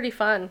 yeah, they're pretty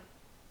fun.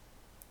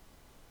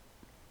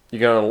 You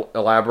going to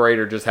elaborate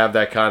or just have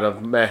that kind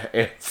of meh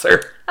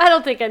answer? I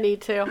don't think I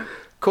need to.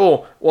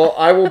 Cool. Well,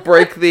 I will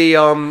break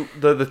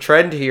the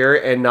trend here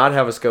and not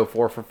have us go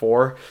 4 for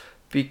 4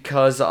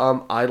 because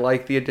I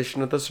like the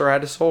addition of the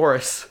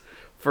Ceratosaurus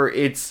for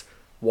its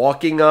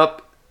walking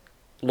up,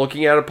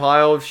 looking at a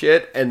pile of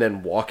shit, and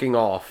then walking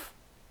off.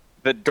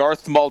 The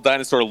Darth Maul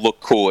dinosaur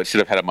looked cool. It should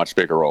have had a much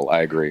bigger role.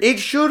 I agree. It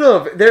should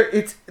have.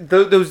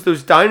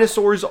 Those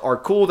dinosaurs are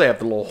cool. They have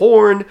the little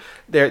horn.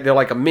 They're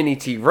like a mini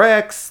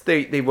T-Rex.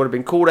 They would have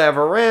been cool to have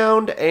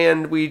around,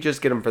 and we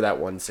just get them for that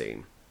one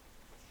scene.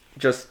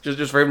 Just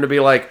for him to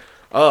be like,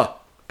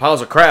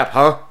 piles of crap,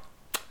 huh?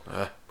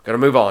 Gotta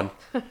move on.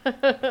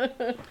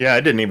 Yeah, I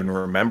didn't even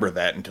remember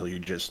that until you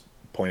just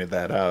pointed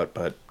that out.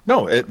 But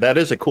no, that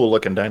is a cool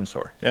looking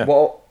dinosaur. Yeah.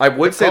 Well, I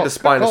would say the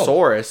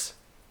Spinosaurus.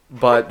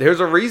 But there's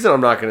a reason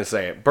I'm not going to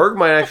say it. Berg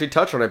might actually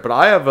touch on it, but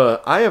I have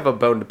a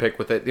bone to pick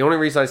with it. The only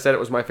reason I said it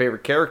was my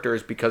favorite character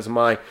is because of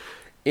my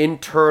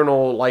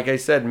internal, like I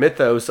said,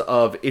 mythos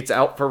of it's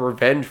out for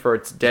revenge for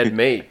its dead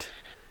mate.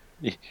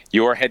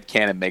 Your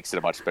headcanon makes it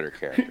a much better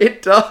character.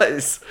 It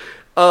does.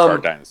 Our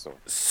dinosaur.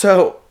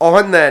 So,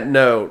 on that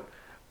note,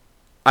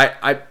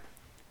 I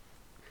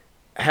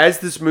has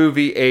this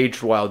movie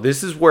aged well?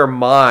 This is where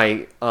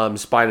my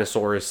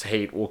Spinosaurus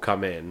hate will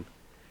come in.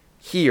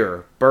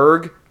 Here,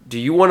 Berg, do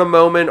you want a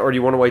moment, or do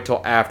you want to wait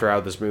till after how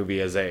this movie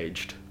has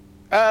aged?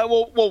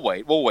 We'll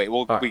wait.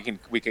 Right.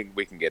 We can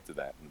get to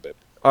that in a bit.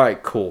 All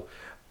right, cool.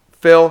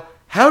 Phil,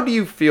 how do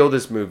you feel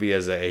this movie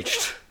has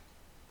aged?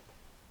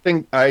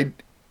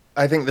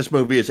 I think this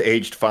movie has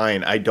aged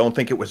fine. I don't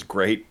think it was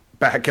great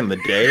back in the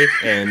day,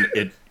 and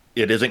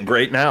it isn't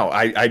great now.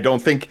 I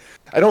don't think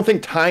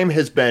time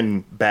has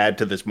been bad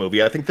to this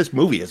movie. I think this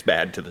movie is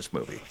bad to this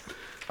movie.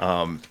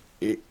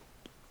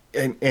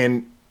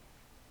 And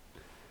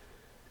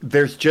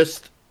there's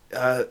just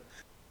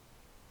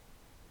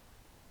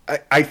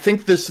I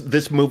think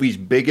this movie's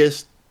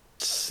biggest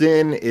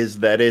sin is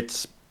that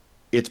it's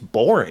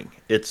boring.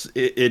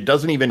 It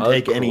doesn't even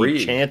take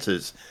any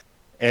chances,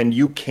 and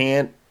you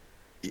can't,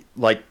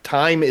 like,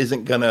 time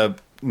isn't gonna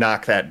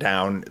knock that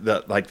down.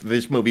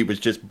 This movie was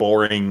just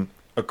boring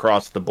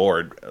across the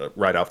board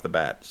right off the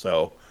bat.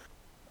 So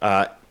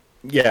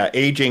yeah,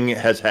 aging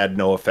has had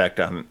no effect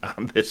on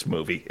this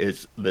movie.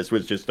 This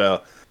was just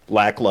a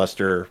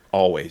lackluster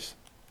always.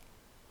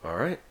 All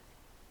right.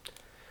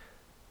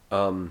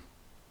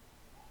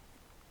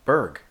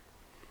 Berg.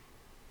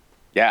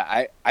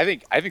 Yeah, I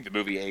think the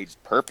movie aged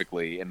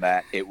perfectly in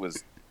that it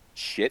was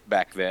shit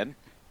back then,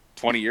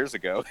 20 years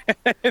ago,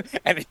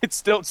 and it's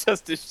still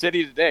just as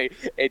shitty today.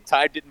 And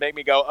time didn't make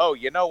me go, oh,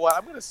 you know what?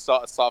 I'm going to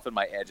soften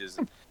my edges.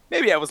 And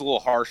maybe I was a little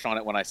harsh on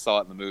it when I saw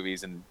it in the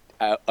movies and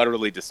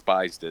utterly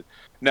despised it.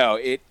 No,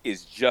 it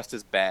is just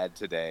as bad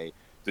today.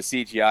 The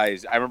CGI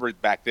is. I remember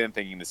back then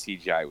thinking the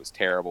CGI was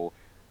terrible.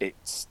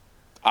 It's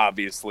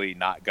obviously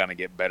not going to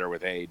get better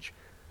with age.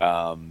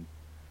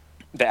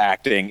 The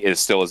acting is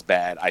still as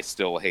bad. I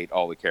still hate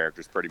all the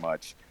characters pretty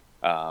much.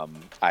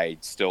 I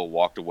still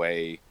walked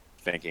away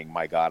thinking,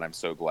 my God, I'm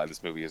so glad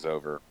this movie is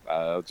over.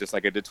 Just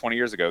like I did 20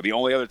 years ago. The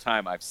only other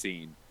time I've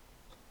seen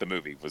the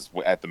movie was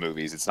at the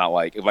movies. It's not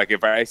like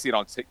if I see it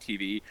on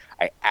TV,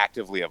 I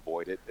actively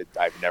avoid it.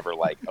 I've never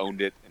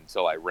owned it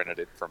until I rented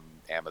it from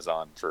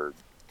Amazon for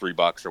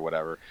 $3 or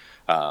whatever.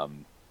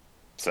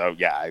 So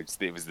yeah, it's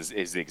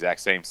the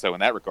exact same. So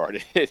in that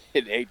regard, it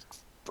aged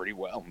pretty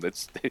well.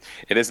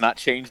 It has not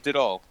changed at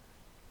all.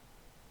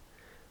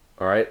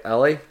 All right,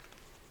 Ellie?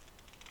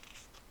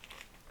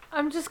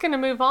 I'm just going to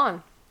move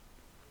on.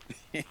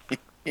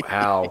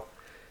 Wow.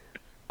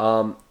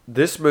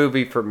 This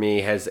movie for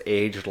me has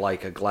aged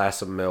like a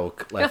glass of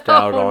milk left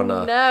out on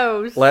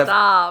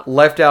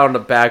left out on the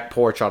back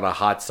porch on a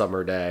hot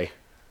summer day.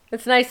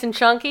 It's nice and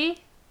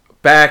chunky.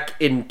 Back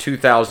in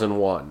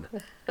 2001.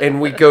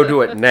 And we go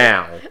to it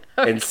now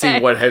and see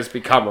what has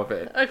become of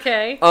it.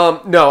 Okay.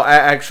 No,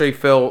 actually,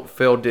 Phil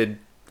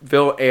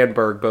and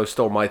Berg both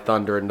stole my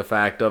thunder in the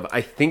fact of,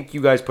 I think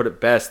you guys put it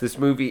best. This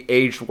movie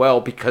aged well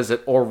because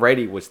it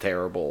already was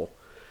terrible.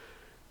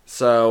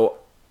 So,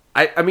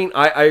 I mean,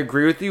 I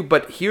agree with you,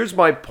 but here's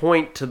my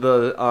point to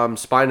the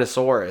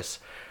Spinosaurus.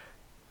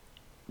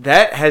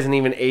 That hasn't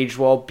even aged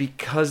well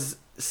because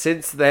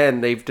since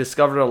then they've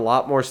discovered a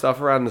lot more stuff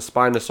around the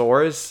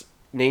Spinosaurus.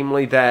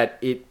 Namely that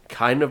it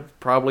kind of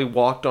probably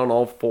walked on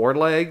all four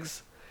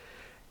legs,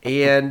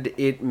 and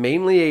it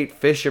mainly ate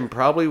fish and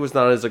probably was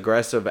not as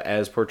aggressive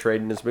as portrayed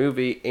in this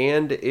movie,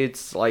 and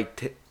it's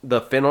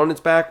the fin on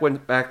its back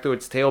went back through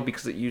its tail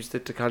because it used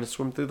it to kind of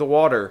swim through the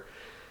water.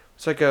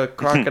 It's like a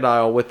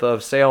crocodile with a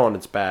sail on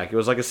its back. It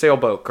was like a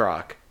sailboat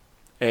croc.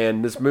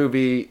 And this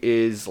movie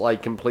is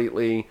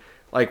completely,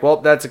 well,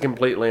 that's a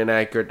completely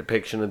inaccurate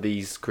depiction of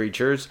these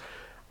creatures.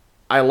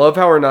 I love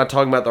how we're not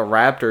talking about the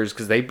raptors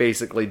because they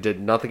basically did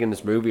nothing in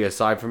this movie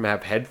aside from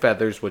have head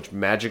feathers which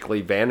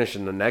magically vanish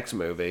in the next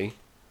movie.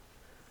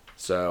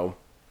 So,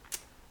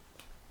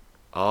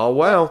 oh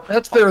well.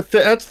 That's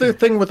their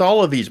thing with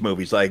all of these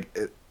movies.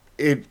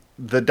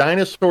 The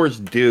dinosaurs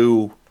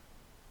do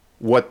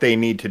what they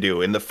need to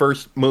do. In the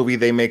first movie,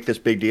 they make this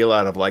big deal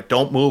out of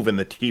don't move and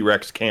the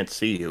T-Rex can't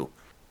see you.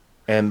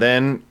 And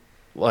then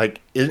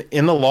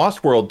in the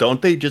Lost World,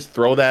 don't they just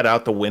throw that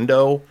out the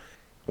window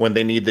when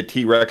they need the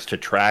T-Rex to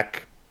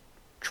track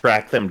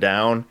them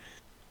down?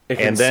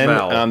 And then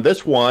on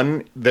this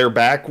one, they're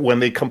back when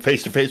they come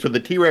face to face with the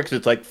T-Rex.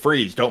 It's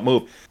freeze, don't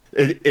move.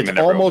 It's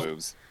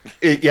almost,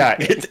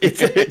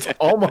 it's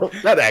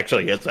almost that.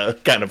 Actually, it's a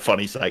kind of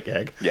funny sight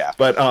gag. Yeah,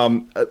 but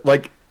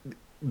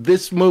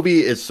this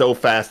movie is so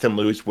fast and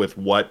loose with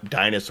what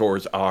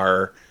dinosaurs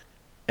are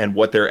and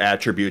what their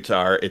attributes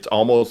are. It's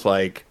almost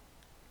like.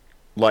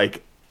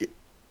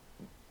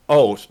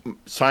 Oh,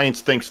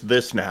 science thinks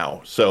this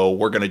now, so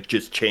we're going to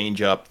just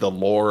change up the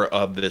lore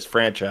of this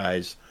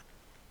franchise.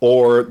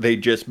 Or they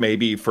just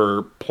maybe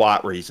for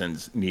plot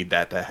reasons need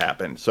that to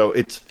happen. So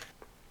it's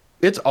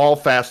all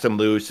fast and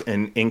loose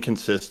and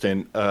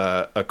inconsistent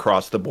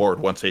across the board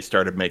once they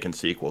started making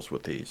sequels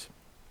with these.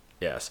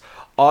 Yes.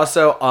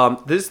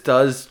 Also, this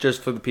does,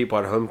 just for the people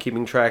at home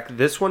keeping track,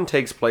 this one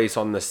takes place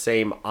on the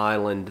same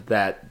island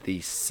that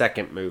the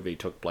second movie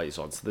took place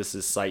on. So this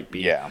is Site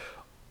B. Yeah.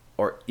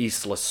 Or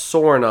Isla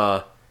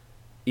Sorna.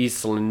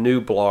 Isla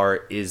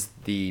Nublar is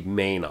the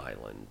main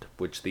island,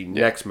 which the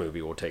next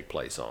movie will take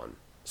place on.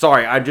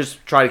 Sorry, I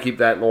just try to keep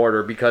that in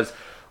order because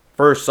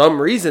for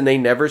some reason they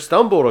never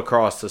stumbled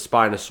across the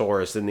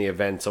Spinosaurus in the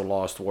events of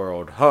Lost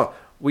World.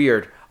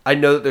 Weird. I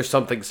know that there's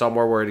something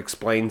somewhere where it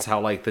explains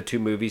how the two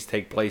movies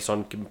take place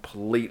on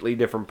completely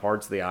different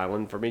parts of the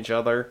island from each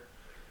other.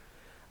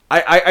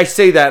 I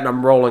say that and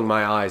I'm rolling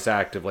my eyes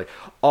actively.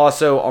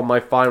 Also, on my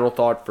final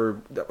thought for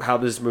how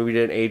this movie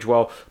didn't age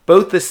well,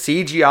 both the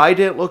CGI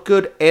didn't look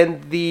good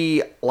and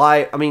the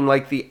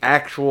the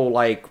actual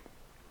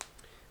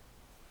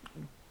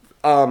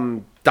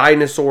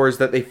dinosaurs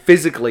that they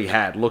physically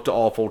had looked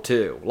awful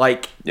too.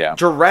 Yeah.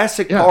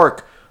 Jurassic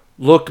Park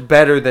looked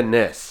better than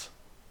this,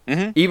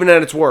 even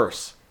at its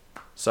worst.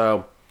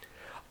 So,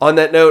 on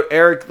that note,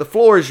 Eric, the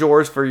floor is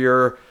yours for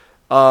your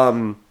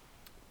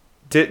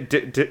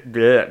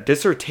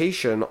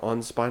dissertation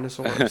on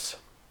Spinosaurus.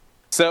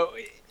 So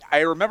I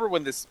remember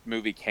when this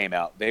movie came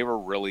out, they were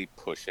really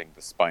pushing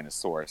the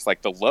Spinosaurus.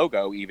 Like the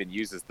logo even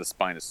uses the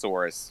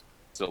Spinosaurus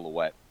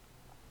silhouette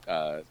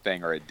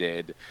thing, or it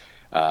did,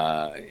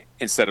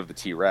 instead of the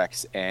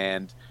T-Rex.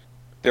 And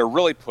they're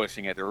really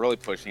pushing it.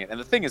 And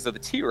the thing is that the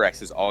T-Rex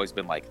has always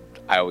been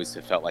I always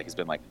have felt like it's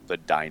been the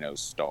Dino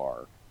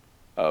Star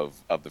of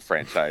the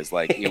franchise.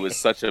 Like it was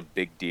such a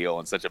big deal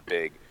and such a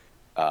big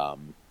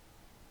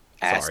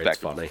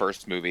aspect of the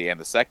first movie and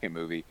the second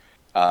movie.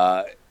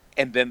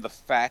 And then the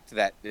fact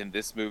that in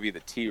this movie the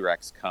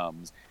T-Rex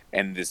comes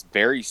and this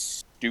very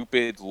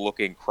stupid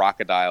looking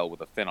crocodile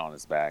with a fin on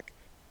his back,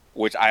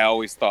 which I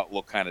always thought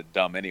looked kind of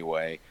dumb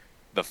anyway.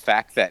 The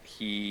fact that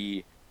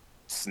he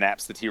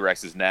snaps the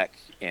T-Rex's neck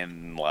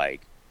in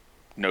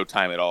no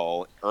time at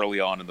all early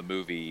on in the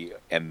movie,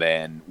 and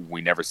then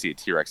we never see a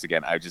T-Rex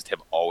again. I just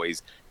have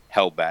always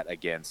held that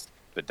against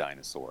the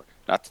dinosaur,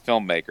 not the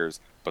filmmakers,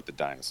 but the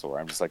dinosaur.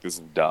 I'm just like, this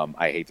is dumb.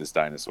 I hate this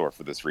dinosaur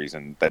for this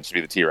reason. That should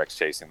be the T-Rex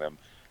chasing them.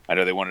 I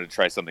know they wanted to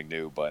try something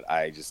new, but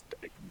I just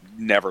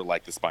never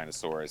liked the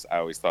Spinosaurus. I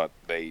always thought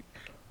I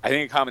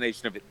think a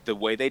combination of the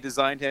way they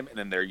designed him and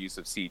then their use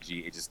of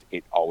CG,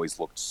 it always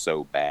looked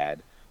so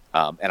bad.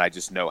 And I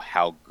just know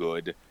how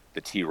good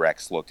the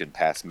T-Rex looked in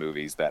past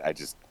movies that I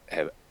just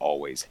have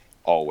always,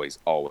 always,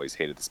 always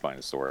hated the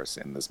Spinosaurus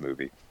in this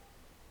movie.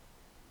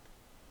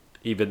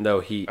 Even though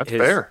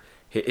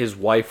his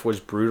wife was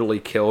brutally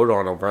killed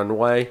on a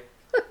runway.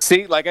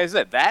 See, like I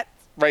said, that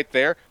right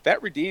there,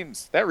 that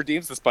redeems the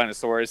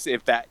Spinosaurus.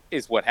 If that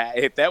is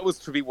if that was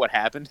to be what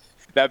happened,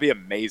 that'd be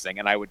amazing,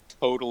 and I would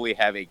totally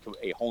have a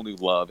whole new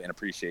love and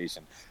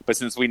appreciation. But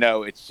since we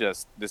know it's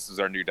just this is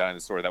our new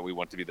dinosaur that we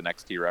want to be the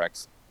next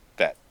T-Rex,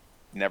 that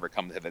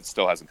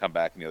still hasn't come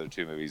back in the other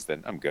two movies,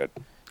 then I'm good.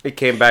 It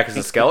came back as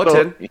a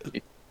skeleton.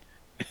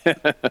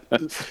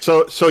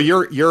 So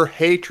your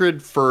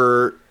hatred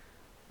for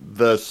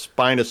the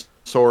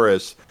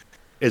Spinosaurus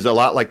is a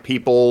lot like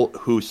people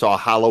who saw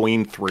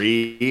Halloween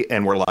 3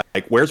 and were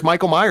like, where's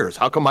Michael Myers?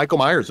 How come Michael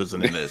Myers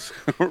isn't in this?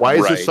 Why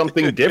is this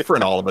something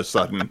different all of a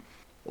sudden?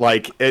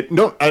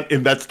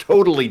 And that's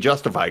totally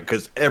justified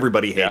because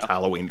everybody hates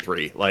Halloween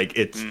 3.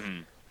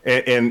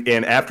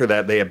 And after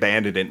that, they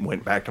abandoned it and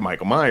went back to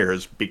Michael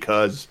Myers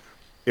because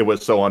it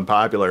was so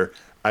unpopular.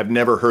 I've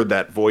never heard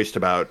that voiced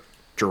about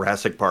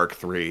Jurassic Park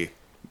 3,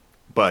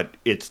 but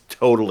it's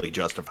totally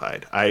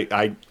justified.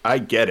 I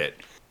get it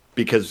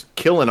because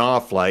killing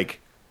off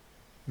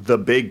the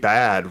big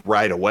bad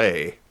right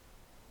away,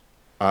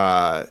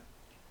 it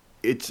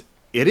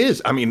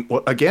is. I mean,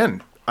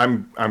 again,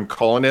 I'm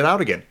calling it out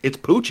again. It's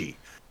Poochie.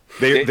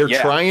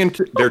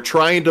 They're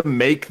trying to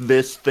make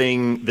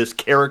this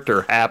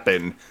character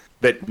happen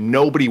that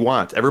nobody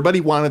wants. Everybody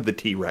wanted the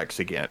T-Rex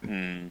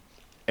again,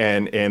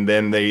 and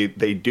then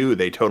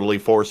they totally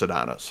force it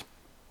on us.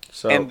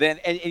 So and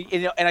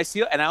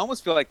I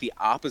almost feel like the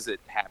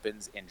opposite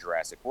happens in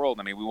Jurassic World.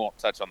 I mean, we won't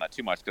touch on that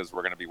too much because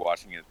we're going to be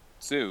watching it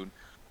soon.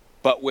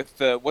 But with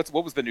what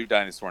was the new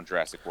dinosaur in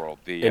Jurassic World?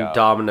 The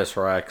Indominus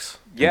Rex.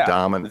 Yeah,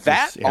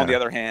 Indominus, on the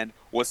other hand,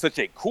 was such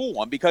a cool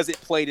one because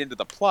it played into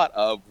the plot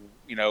of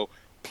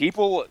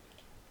people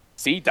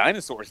see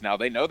dinosaurs now.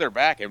 They know they're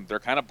back and they're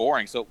kind of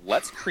boring. So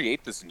let's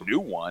create this new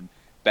one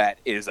that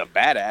is a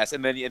badass.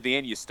 And then at the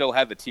end, you still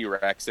have the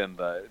T-Rex and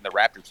the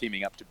Raptor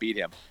teaming up to beat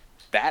him.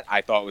 That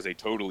I thought was a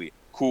totally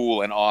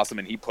cool and awesome,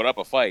 and he put up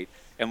a fight.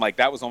 And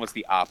that was almost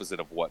the opposite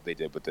of what they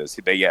did with this.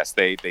 They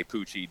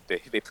Poochie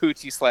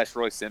 /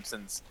 Roy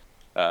Simpson's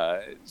 /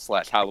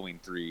 Halloween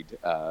 3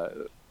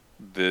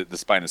 the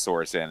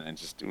Spinosaurus in, and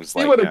just it was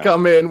he would have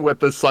come in with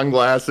the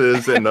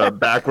sunglasses and the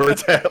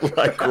backwards hat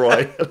like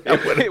Roy.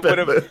 It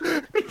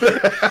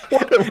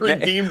would have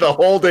redeemed the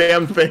whole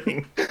damn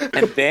thing.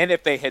 And then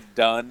if they had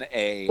done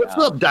a what's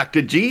up,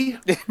 Dr. G?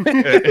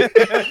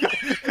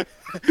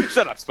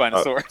 Shut up,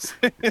 Spinosaurus.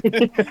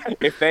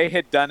 If they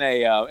had done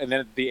and then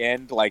at the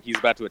end, he's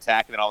about to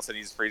attack, and then all of a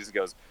sudden he freezes and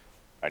goes,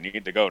 I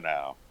need to go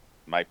now.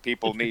 My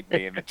people need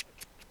me. And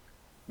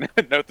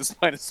note the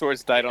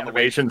Spinosaurus died on the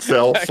way. Animation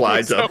cell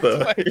slides up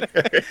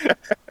the...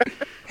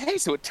 Hey,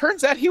 so it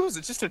turns out he was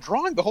just a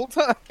drawing the whole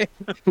time.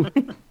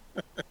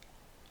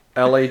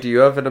 Ellie, do you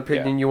have an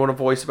opinion you want to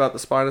voice about the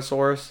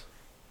Spinosaurus?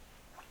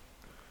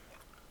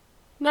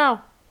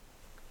 No.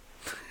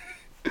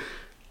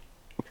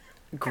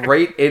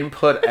 Great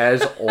input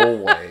as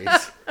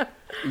always.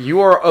 You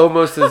are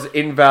almost as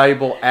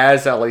invaluable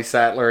as Ellie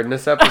Sattler in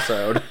this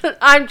episode.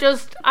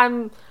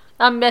 I'm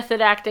method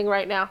acting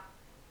right now.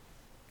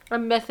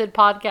 I'm method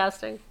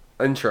podcasting.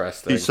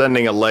 Interesting. He's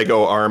sending a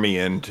Lego army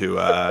in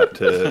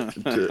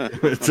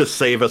to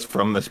save us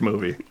from this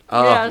movie.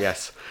 Oh,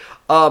 yes.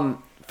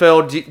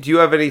 Phil, do you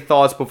have any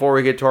thoughts before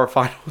we get to our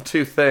final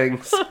two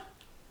things?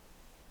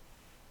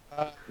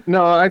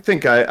 No, I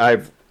think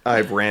I've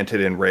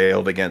ranted and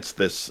railed against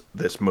this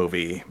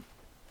movie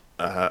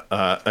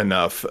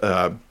enough.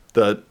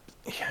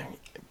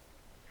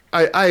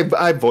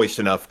 I've voiced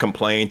enough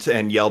complaints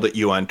and yelled at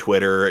you on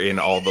Twitter in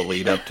all the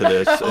lead up to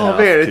this. Oh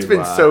man, it's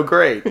been so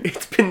great.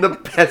 It's been the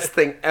best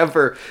thing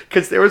ever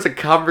because there was a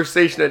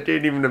conversation that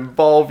didn't even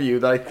involve you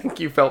that I think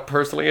you felt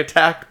personally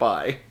attacked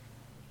by.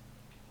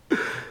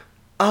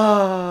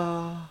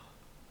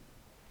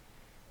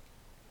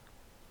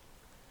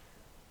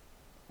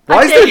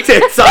 Why is there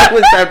dead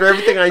silence after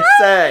everything I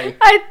say?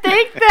 I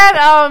think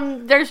that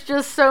there's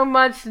just so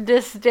much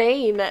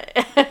disdain.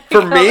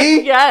 For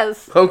me?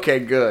 Yes. Okay,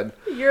 good.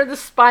 You're the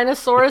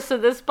Spinosaurus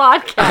of this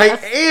podcast. I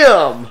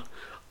am.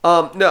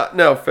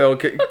 No, Phil.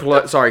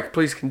 Sorry,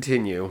 please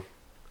continue.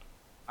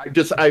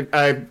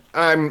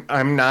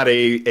 I'm not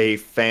a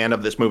fan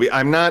of this movie.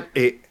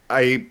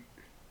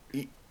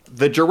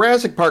 The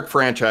Jurassic Park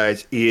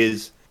franchise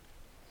is,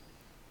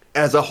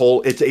 as a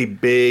whole, it's a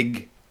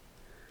big,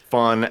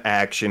 fun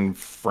action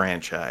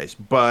franchise.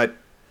 But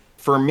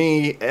for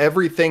me,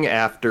 everything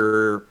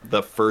after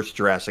the first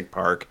Jurassic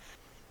Park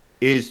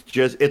is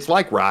just, it's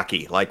like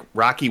Rocky. Like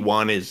Rocky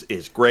 1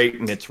 is great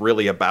and it's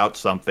really about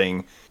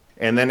something.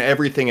 And then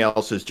everything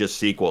else is just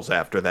sequels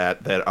after that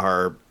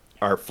are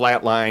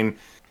flatline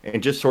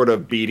and just sort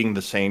of beating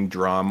the same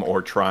drum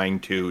or trying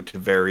to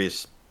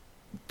various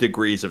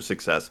degrees of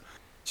success.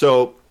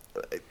 So,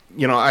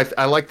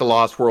 I like The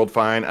Lost World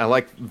fine. I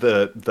like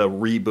the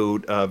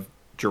reboot of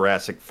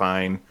Jurassic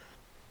fine.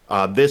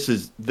 This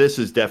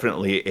is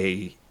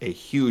definitely a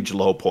huge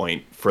low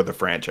point for the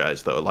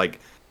franchise, though.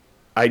 Like,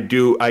 I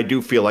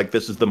do feel like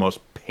this is the most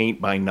paint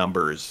by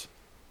numbers,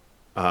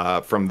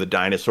 from the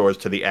dinosaurs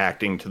to the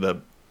acting to the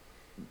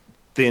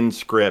thin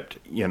script.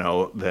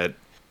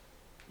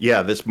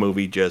 This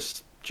movie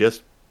just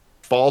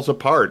falls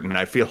apart, and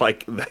I feel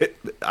like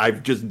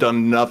I've just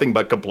done nothing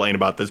but complain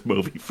about this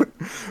movie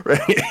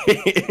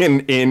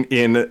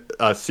in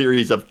a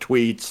series of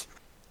tweets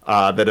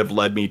that have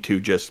led me to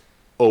just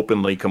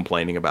openly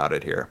complaining about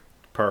it here.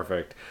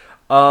 Perfect.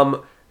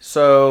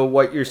 So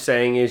what you're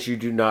saying is you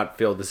do not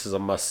feel this is a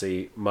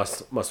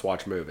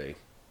must-watch movie?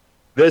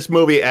 This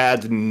movie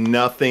adds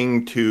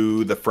nothing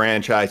to the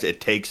franchise. It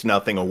takes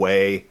nothing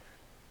away.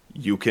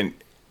 You can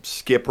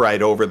skip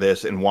right over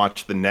this and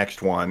watch the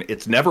next one.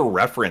 It's never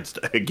referenced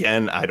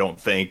again, I don't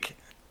think.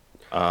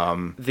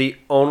 The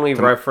only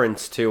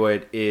reference to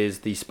it is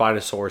the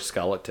Spinosaurus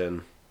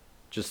skeleton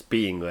just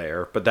being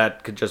there, but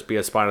that could just be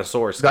a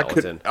Spinosaurus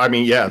skeleton.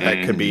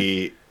 That could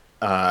be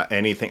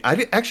anything.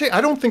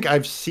 I don't think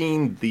I've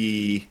seen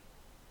the.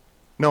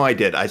 No, I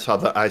did. I saw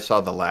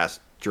the last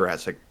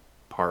Jurassic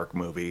Park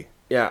movie.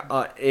 Yeah,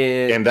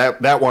 and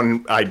that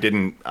one I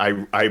didn't.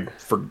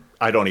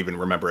 I don't even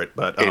remember it,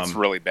 but it's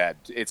really bad.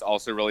 It's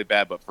also really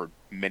bad, but for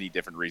many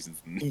different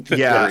reasons.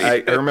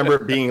 I remember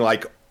it being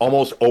like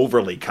almost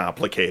overly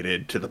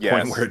complicated to the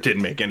point where it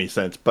didn't make any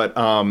sense. But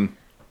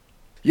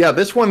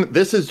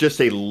this is just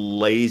a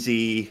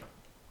lazy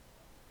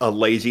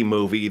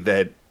movie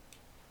that,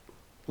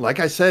 like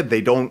I said,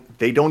 they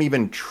don't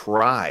even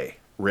try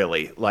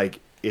really.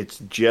 Like it's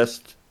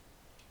just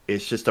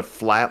a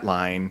flat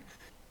line,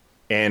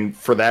 and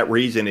for that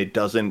reason, it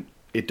doesn't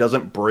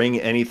bring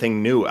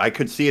anything new. I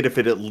could see it if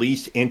it at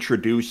least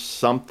introduced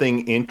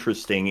something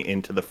interesting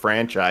into the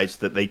franchise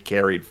that they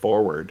carried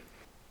forward.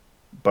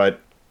 But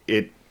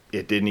it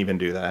didn't even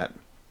do that.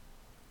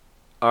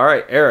 All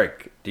right,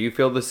 Eric, do you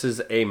feel this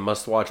is a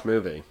must-watch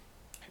movie?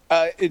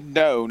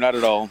 No, not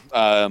at all.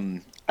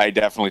 I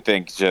definitely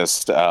think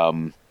just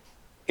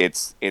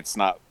it's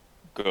not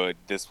good.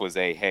 This was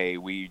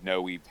we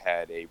know we've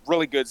had a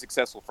really good,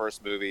 successful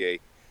first movie, a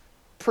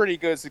pretty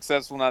good,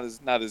 successful, not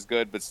as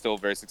good, but still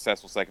very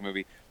successful second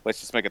movie. Let's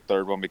just make a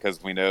third one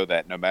because we know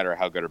that no matter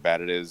how good or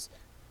bad it is,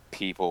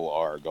 people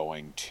are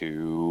going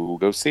to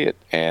go see it,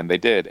 and they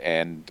did.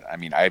 And I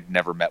mean, I've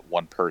never met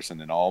one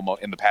person in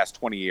the past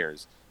 20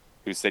 years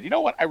who said, "You know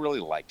what? I really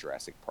like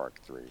Jurassic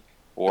Park 3."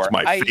 Or it's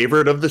my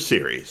favorite of the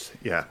series.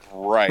 Yeah.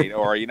 Right.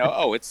 Or,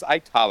 I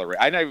tolerate.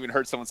 I never even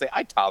heard someone say,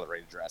 I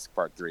tolerated Jurassic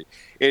Park 3.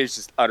 It is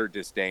just utter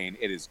disdain.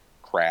 It is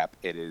crap.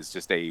 It is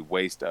just a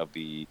waste of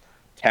the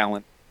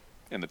talent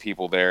and the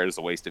people there. It is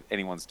a waste of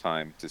anyone's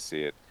time to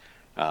see it.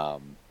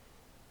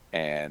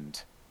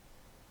 And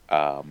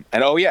I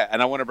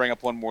want to bring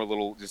up one more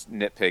little just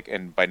nitpick.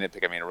 And by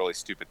nitpick, I mean a really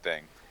stupid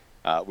thing.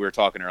 We were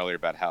talking earlier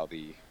about how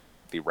the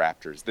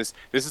Raptors. This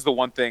is the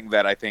one thing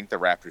that I think the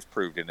Raptors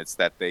proved, and it's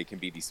that they can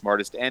be the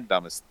smartest and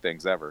dumbest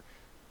things ever,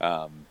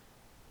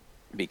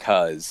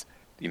 because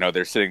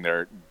they're sitting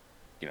there,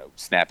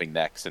 snapping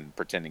necks and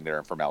pretending they're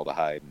in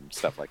formaldehyde and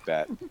stuff like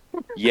that.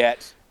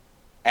 Yet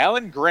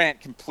Alan Grant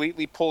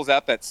completely pulls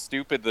out that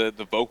stupid the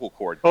vocal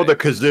cord Oh, thing. the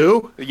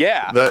kazoo?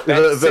 Yeah, The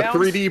sounds-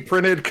 3D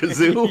printed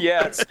kazoo?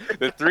 Yes,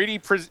 the 3D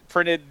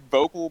printed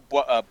vocal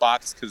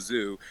box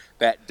kazoo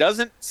that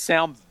doesn't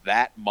sound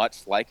that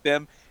much like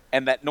them,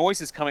 and that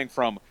noise is coming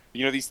from,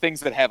 these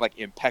things that have like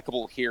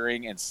impeccable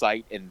hearing and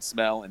sight and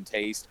smell and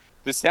taste.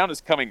 The sound is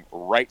coming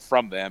right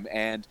from them,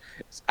 and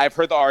I've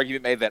heard the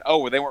argument made that,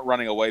 well, they weren't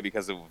running away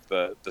because of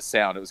the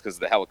sound. It was because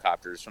of the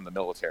helicopters from the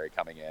military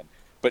coming in.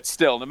 But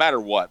still, no matter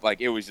what, like,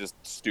 it was just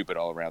stupid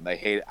all around.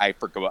 I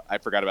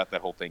forgot about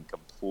that whole thing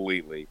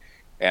completely,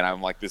 and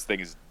I'm like, this thing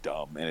is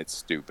dumb and it's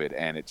stupid,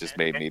 and it just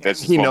made me. That's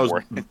just He one knows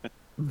more.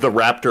 the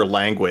Raptor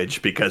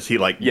language because he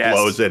Yes.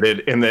 blows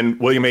it, and then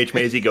William H.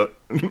 Macy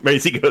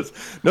goes,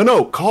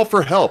 no, call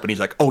for help, and he's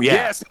like, oh yeah,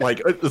 Yes.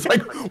 like it's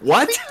like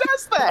what? He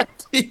does that.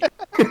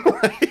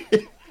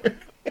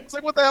 It's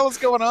like, what the hell is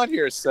going on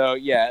here? So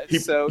yeah, He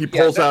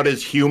pulls out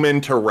his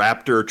human to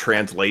raptor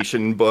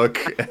translation book,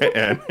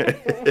 and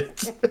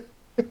it's,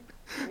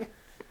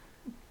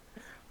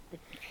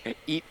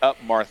 Eat up,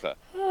 Martha.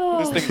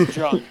 This thing's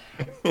junk.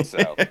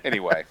 So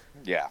anyway,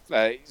 yeah.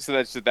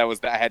 So that was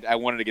I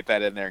wanted to get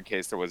that in there in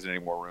case there wasn't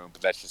any more room.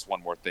 But that's just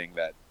one more thing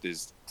that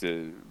is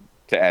to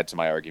add to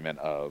my argument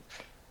of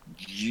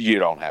you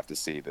don't have to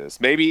see this.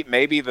 Maybe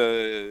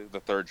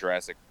the third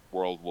Jurassic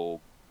World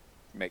will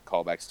make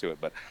callbacks to it,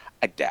 but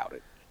I doubt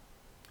it.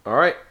 All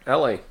right,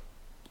 Ellie,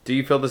 do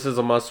you feel this is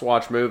a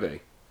must-watch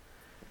movie?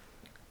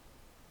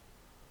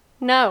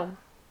 No.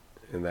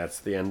 And that's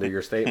the end of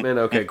your statement?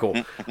 Okay,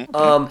 cool.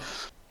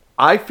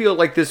 I feel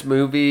like this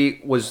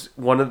movie was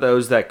one of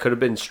those that could have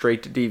been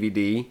straight to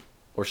DVD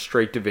or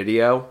straight to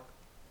video,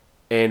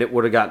 and it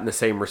would have gotten the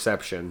same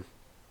reception.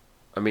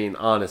 I mean,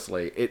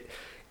 honestly,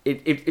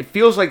 it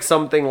feels like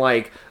something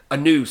like a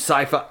new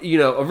sci-fi,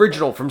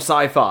 original from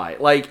sci-fi.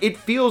 Like, it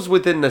feels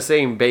within the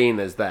same vein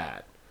as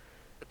that.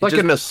 like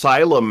an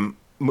Asylum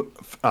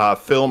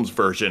Films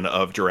version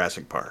of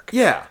Jurassic Park.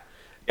 Yeah.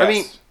 Yes. I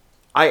mean,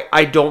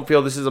 I don't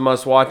feel this is a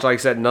must-watch. Like I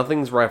said,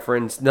 nothing's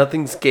referenced.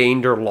 Nothing's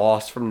gained or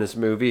lost from this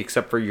movie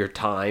except for your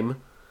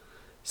time.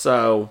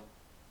 So,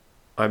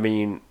 I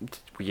mean,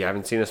 we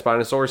haven't seen a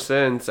Spinosaurus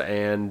since,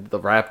 and the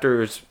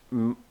raptors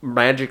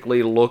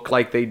magically look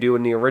like they do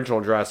in the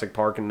original Jurassic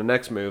Park in the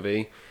next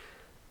movie.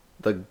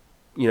 The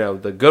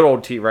good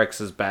old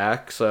T-Rex is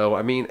back. So,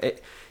 I mean,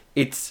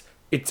 it's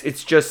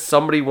just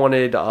somebody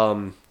wanted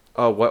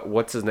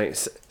what's his name?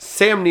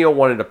 Sam Neill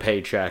wanted a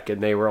paycheck,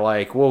 and they were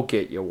like, "We'll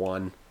get you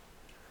one."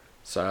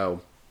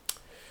 So,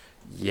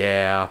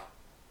 yeah.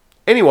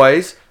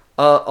 Anyways,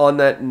 on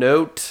that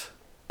note,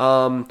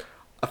 a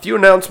few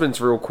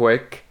announcements real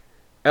quick.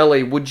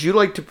 Ellie, would you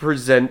like to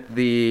present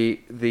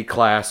the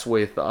class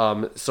with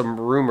some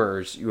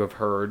rumors you have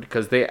heard?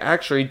 Because they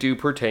actually do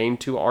pertain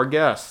to our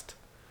guest,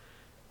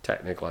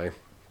 technically.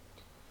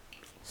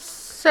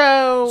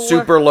 So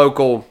Super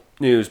local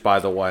news, by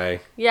the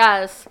way.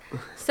 yes.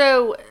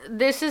 So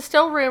this is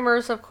still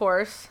rumors, of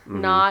course,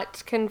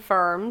 not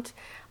confirmed.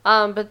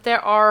 But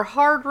there are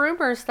hard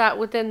rumors that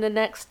within the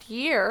next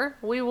year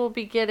we will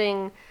be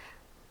getting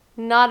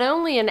not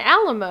only an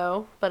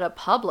Alamo but a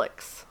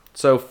Publix.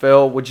 So,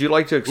 Phil, would you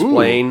like to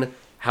explain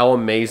how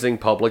amazing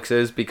Publix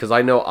is? Because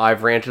I know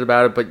I've ranted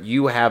about it, but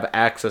you have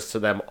access to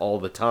them all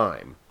the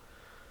time.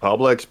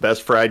 Publix,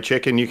 best fried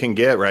chicken you can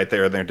get right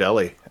there in their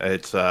deli.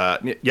 It's I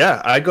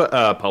go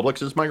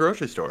Publix is my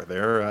grocery store.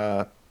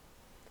 They're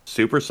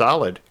super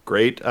solid,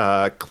 great,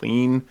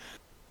 clean,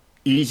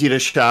 easy to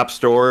shop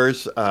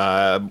stores.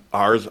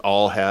 Ours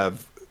all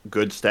have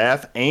good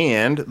staff,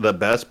 and the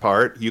best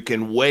part, you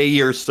can weigh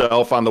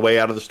yourself on the way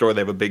out of the store.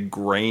 They have a big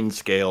grain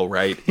scale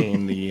right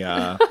in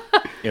the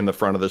in the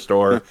front of the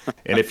store,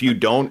 and if you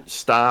don't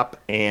stop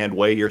and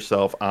weigh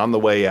yourself on the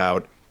way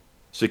out,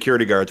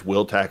 security guards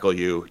will tackle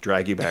you,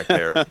 drag you back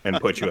there, and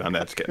put you on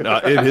that scale.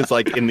 It is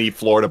like in the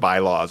Florida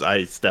bylaws.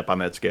 I step on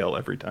that scale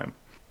every time.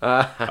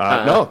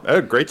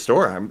 Great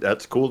store.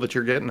 That's cool that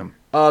you're getting them.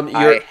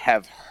 I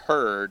have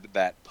heard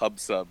that pub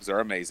subs are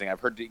amazing. I've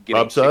heard getting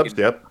Pub subs,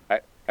 yep.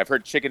 I've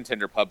heard chicken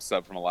tender pub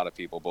sub from a lot of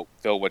people. But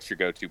Phil, what's your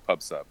go-to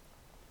pub sub?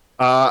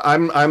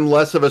 I'm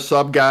less of a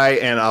sub guy,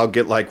 and I'll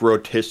get like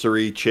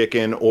rotisserie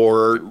chicken,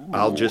 or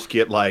I'll just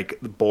get like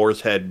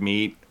boar's head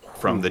meat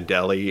from the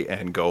deli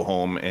and go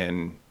home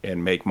and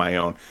make my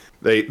own.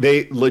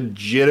 They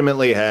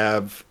legitimately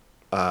have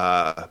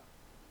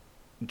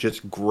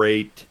just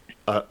great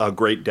a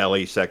great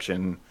deli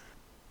section.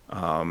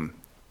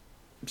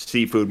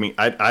 Seafood meat.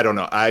 I don't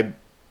know.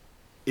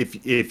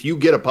 If you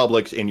get a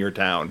Publix in your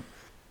town,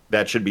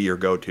 that should be your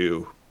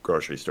go-to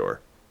grocery store.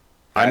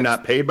 I'm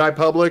not paid by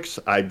Publix.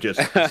 I just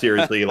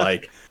seriously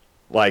like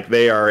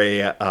they are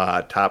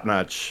a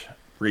top-notch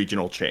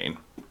regional chain.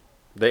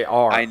 They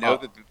are. I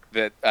know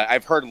that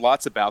I've heard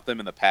lots about them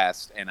in the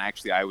past, and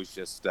actually I was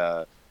just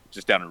down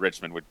in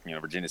Richmond, with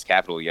Virginia's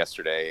capital,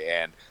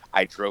 yesterday, and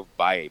I drove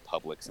by a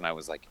Publix, and I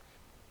was like,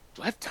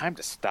 do I have time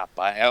to stop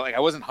by? I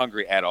wasn't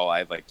hungry at all. I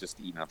had just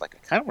eaten. I was like, I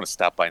kind of want to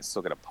stop by and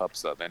still get a pub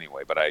sub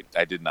anyway, but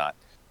I did not.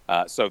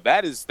 So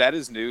that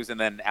is news. And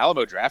then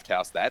Alamo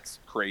Drafthouse, that's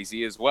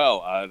crazy as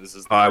well. This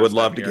is. I would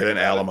love to get an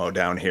Alamo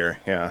down here.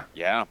 Yeah.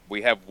 Yeah,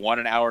 we have one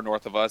an hour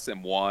north of us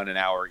and one an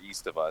hour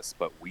east of us,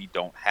 but we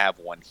don't have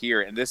one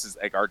here. And this is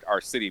like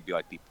our city would be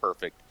like the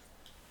perfect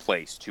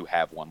place to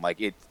have one.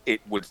 Like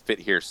it would fit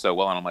here so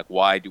well. And I'm like,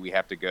 why do we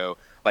have to go?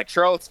 Like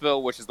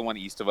Charlottesville, which is the one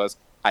east of us,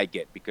 I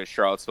get, because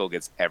Charlottesville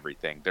gets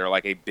everything. They're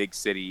like a big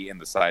city in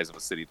the size of a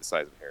city the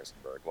size of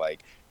Harrisonburg.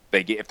 Like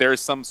they get, if there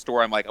is some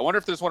store, I'm like, I wonder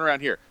if there's one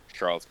around here.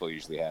 Charlottesville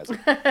usually has it.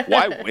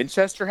 Why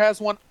Winchester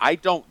has one, I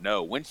don't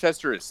know.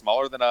 Winchester is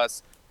smaller than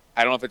us.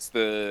 I don't know if it's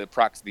the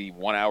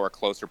 1 hour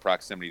closer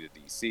proximity to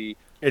DC.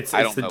 It's the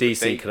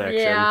DC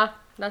connection. Yeah,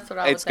 that's what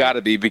I was. It's got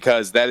to be,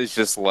 because that is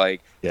just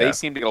like they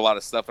seem to get a lot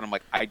of stuff, and I'm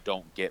like, I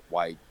don't get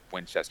why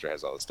Winchester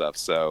has all this stuff.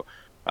 So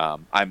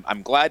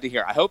I'm glad to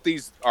hear. I hope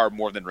these are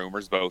more than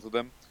rumors, both of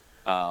them.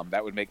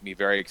 That would make me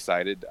very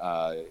excited.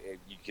 If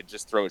you could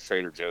just throw a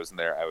Trader Joe's in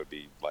there, I would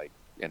be like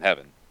in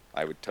heaven.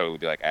 I would totally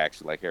be like, I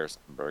actually like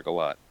Harrisonburg a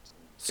lot.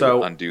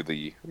 So undo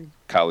the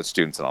college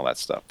students and all that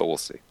stuff, but we'll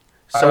see.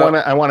 So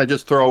I want to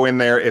just throw in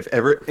there,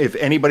 if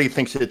anybody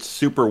thinks it's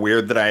super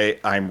weird that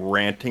I'm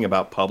ranting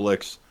about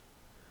Publix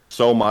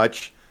so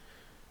much,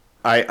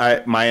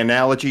 my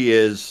analogy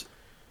is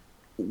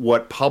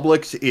what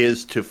Publix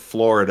is to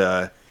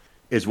Florida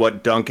is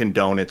what Dunkin'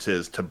 Donuts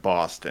is to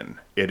Boston.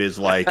 It is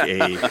like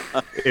a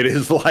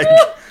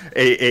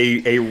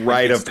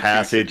rite of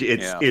passage.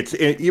 Exactly.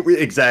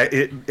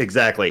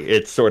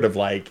 It's sort of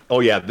like, oh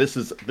yeah, this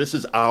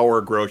is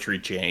our grocery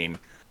chain,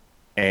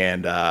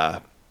 and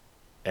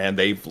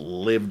they've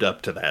lived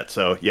up to that.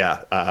 So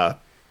yeah,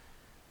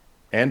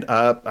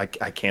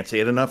 I can't say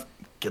it enough.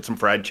 Get some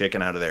fried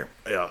chicken out of there.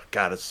 Oh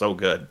God, it's so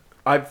good.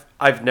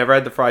 I've never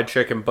had the fried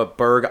chicken, but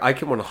Berg, I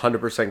can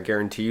 100%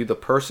 guarantee you the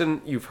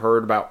person you've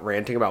heard about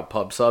ranting about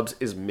pub subs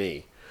is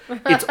me.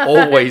 It's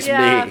always me.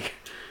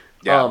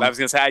 Yeah, I was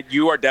going to say,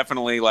 you are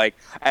definitely like,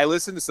 I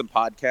listen to some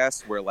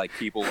podcasts where like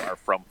people are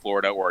from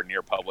Florida or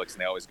near Publix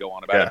and they always go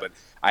on about it, but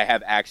I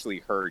have actually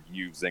heard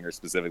you, Zinger,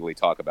 specifically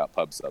talk about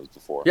pub subs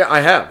before. Yeah, I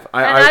have.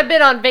 I've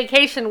been on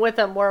vacation with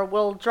him where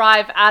we'll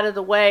drive out of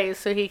the way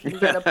so he can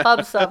get a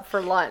pub sub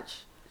for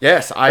lunch.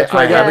 Yes, I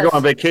got to go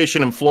on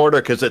vacation in Florida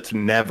because it's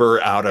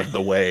never out of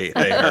the way.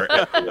 They are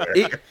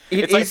everywhere.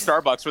 It's like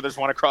Starbucks where there's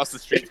one across the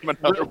street from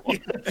another one.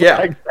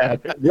 Yeah,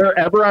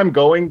 wherever I'm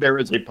going, there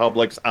is a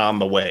Publix on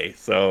the way,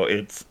 so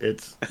it's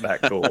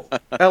that cool.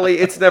 Ellie,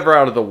 it's never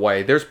out of the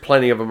way. There's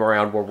plenty of them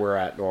around where we're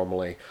at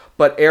normally.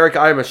 But Eric,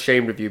 I'm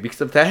ashamed of you because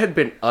if that had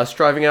been us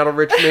driving out of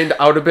Richmond,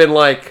 I would have been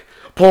like,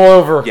 pull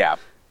over. Yeah.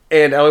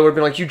 And Ellie would have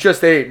been like, you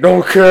just ate.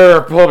 Don't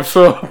care. Pub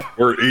sub.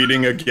 We're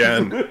eating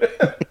again.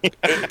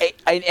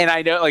 And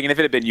I know, like, and if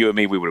it had been you and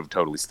me, we would have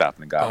totally stopped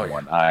and gotten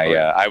one. I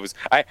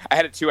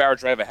had a 2-hour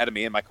drive ahead of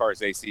me, and my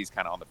car's AC is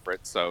kind of on the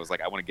fritz, so I was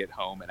like, I want to get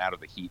home and out of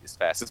the heat as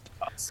fast as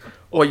possible.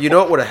 Well, you know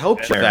what would have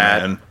helped you with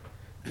that?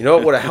 You know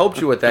what would have helped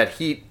you with that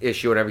heat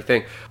issue and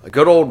everything? A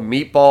good old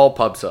meatball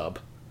pub sub.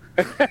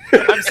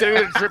 I'm sitting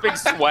there dripping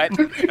sweat,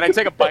 and I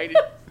take a bite.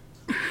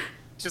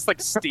 Just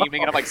like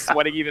steaming, and I'm like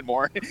sweating even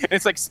more, and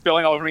it's like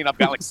spilling all over me, and I've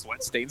got like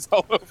sweat stains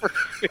all over.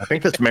 I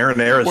think this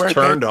marinara's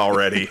turned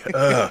already.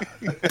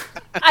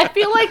 I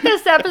feel like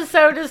this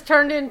episode has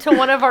turned into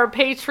one of our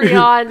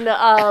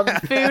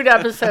Patreon food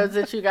episodes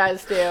that you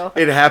guys do.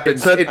 It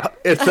happens.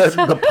 It says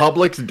the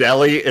Publix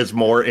deli is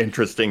more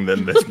interesting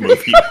than this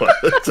movie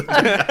was.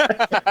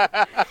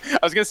 I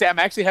was gonna say I'm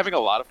actually having a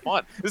lot of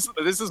fun.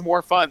 This is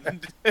more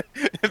fun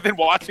than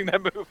watching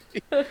that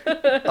movie.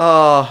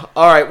 All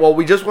right. Well,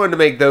 we just wanted to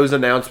make those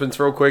announcements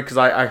real quick because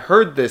I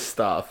heard this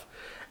stuff,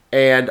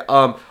 and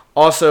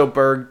also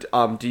Berg,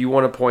 do you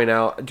want to point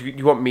out? Do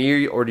you want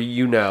me or do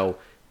you know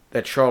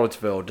that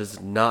Charlottesville does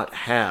not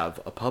have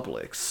a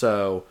Publix?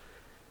 So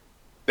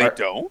they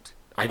don't.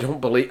 I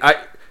don't believe.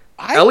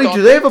 Ellie,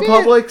 do they have a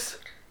Publix?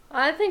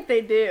 I think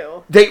they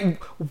do. They.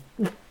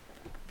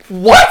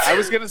 What? I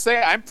was gonna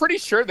say I'm pretty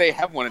sure they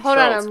have one in Hold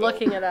Charlottesville. on, I'm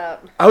looking it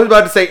up. I was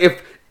about to say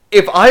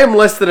if I am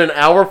less than an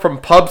hour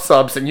from pub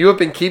subs and you have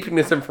been keeping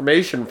this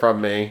information from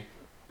me,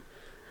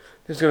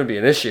 there's going to be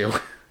an issue.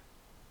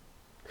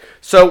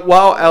 So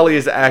while Ellie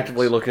is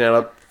actively looking it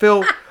up,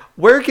 Phil,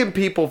 where can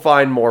people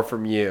find more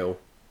from you?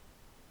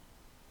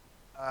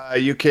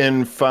 You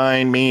can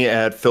find me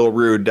at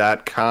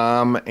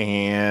philrude.com,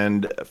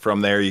 and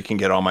from there you can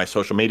get all my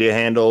social media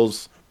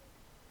handles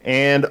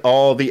and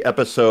all the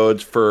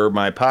episodes for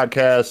my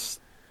podcast,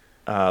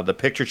 The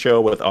Picture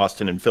Show with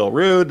Austin and Phil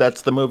Rude.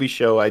 That's the movie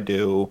show I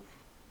do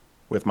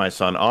with my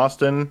son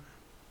Austin,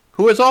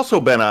 who has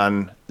also been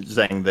on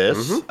Zang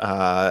This.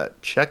 Mm-hmm.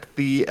 Check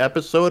the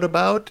episode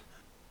about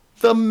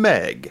the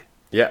Meg.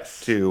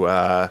 Yes.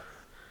 To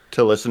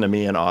listen to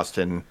me and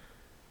Austin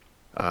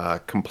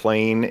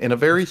complain in a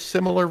very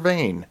similar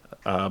vein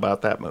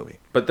about that movie.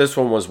 But this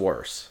one was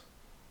worse.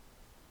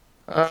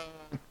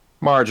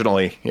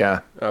 Marginally,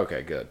 yeah.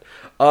 Okay, good.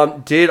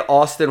 Did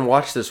Austin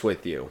watch this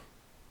with you?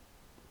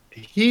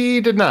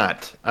 He did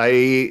not.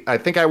 I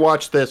think I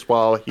watched this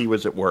while he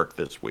was at work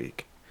this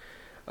week.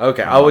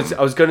 Okay, I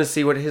was going to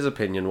see what his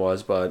opinion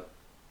was, but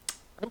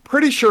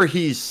pretty sure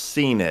he's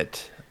seen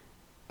it,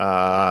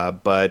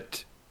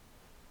 but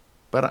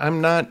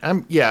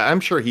I'm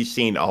sure he's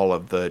seen all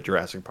of the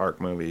Jurassic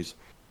Park movies.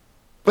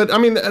 But I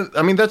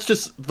mean that's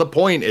just the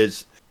point.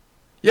 Is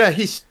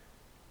he's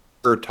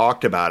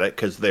talked about it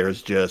because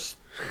there's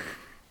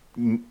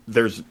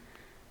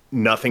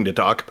nothing to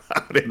talk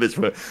about in this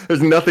movie.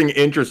 There's nothing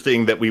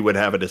interesting that we would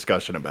have a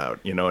discussion about.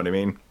 You know what I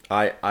mean?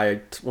 I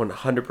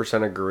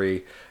 100%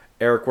 agree.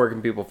 Eric, where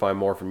can people find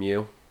more from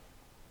you?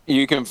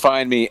 You can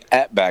find me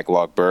at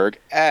Backlogberg,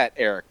 at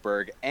Eric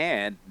Berg,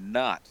 and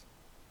not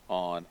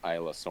on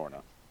Isla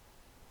Sorna.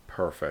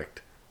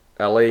 Perfect.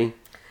 Ellie?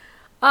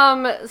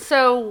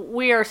 So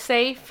we are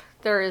safe.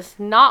 There is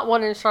not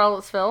one in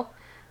Charlottesville.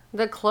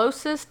 The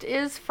closest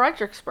is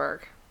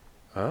Fredericksburg.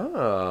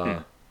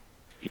 Ah.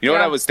 You know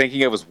what I was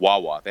thinking of was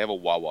Wawa. They have a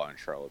Wawa in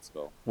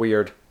Charlottesville.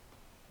 Weird.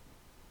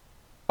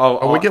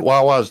 Oh, we get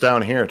Wawas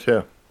down here,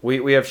 too.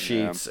 We have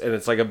Sheets, and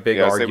it's like a big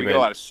So argument. we get a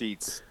lot of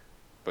Sheets,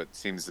 but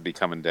seems to be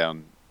coming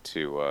down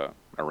to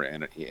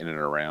in and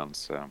around.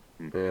 So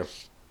Yeah,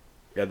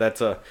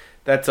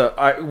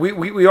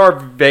 we are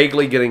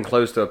vaguely getting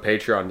close to a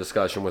Patreon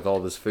discussion with all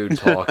this food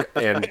talk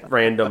and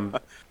random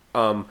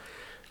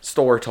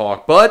store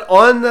talk. But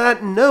on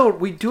that note,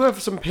 we do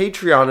have some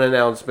Patreon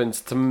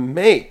announcements to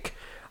make.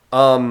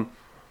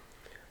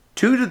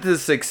 Due to the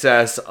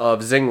success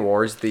of Zing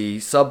Wars, the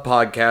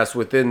sub-podcast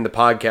within the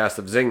podcast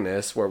of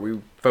Zingness, where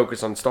we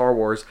focus on Star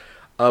Wars,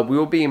 we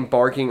will be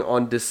embarking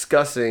on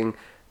discussing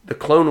the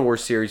Clone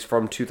Wars series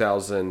from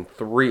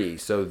 2003,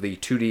 so the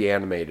 2D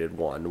animated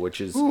one, which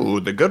is... Ooh,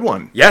 the good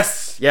one.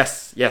 Yes,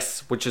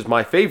 which is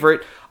my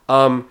favorite.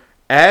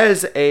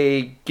 As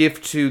a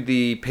gift to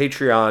the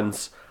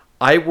Patreons,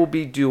 I will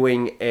be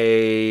doing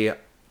a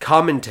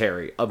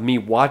commentary of me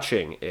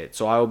watching it.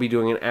 So I will be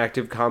doing an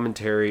active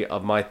commentary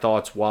of my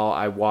thoughts while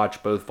I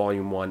watch both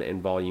Volume 1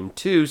 and Volume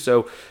 2.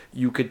 So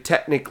you could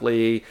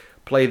technically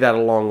play that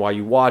along while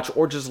you watch,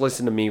 or just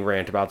listen to me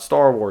rant about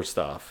Star Wars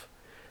stuff,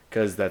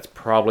 because that's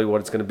probably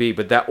what it's going to be.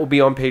 But that will be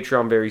on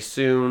Patreon very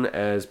soon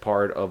as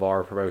part of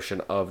our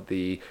promotion of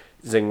the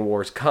Zing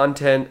Wars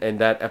content, and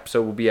that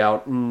episode will be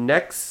out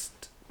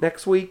next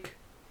week.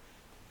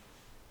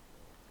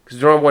 Because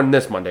we don't have one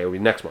this Monday, it will be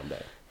next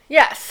Monday.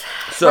 Yes.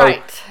 So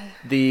right.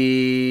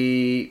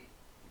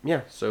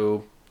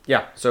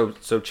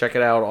 So check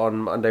it out on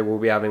Monday. We'll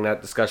be having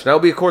that discussion. That'll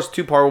be, of course,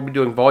 2-part. We'll be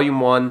doing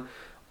Volume 1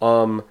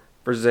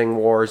 for Zing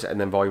Wars,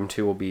 and then Volume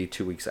 2 will be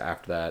 2 weeks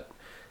after that.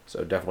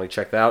 So definitely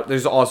check that out.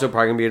 There's also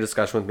probably going to be a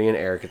discussion with me and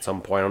Eric at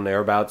some point on there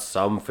about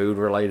some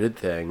food-related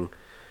thing.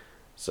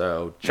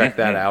 So check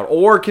that out.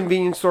 Or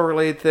convenience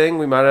store-related thing.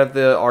 We might have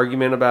the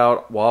argument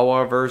about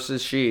Wawa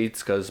versus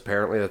Sheets, because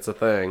apparently that's a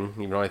thing.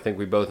 You know, I think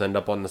we both end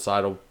up on the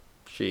side of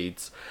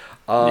Sheets.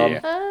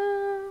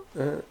 Oh,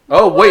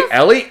 wait,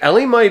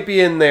 Ellie might be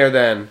in there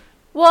then.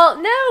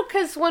 Well, no,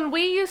 because when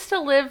we used to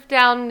live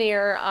down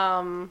near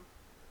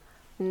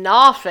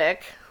Norfolk,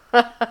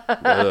 they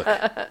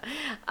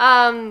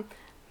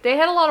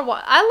had a lot of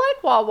I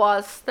like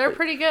Wawas. They're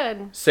pretty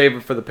good. Save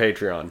it for the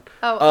Patreon.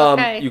 Oh,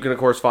 okay. You can, of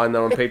course, find that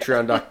on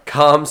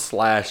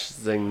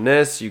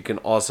patreon.com/Zingness. You can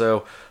also,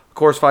 of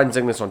course, find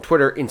Zingness on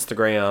Twitter,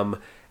 Instagram,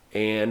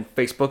 and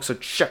Facebook, so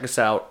check us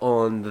out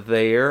on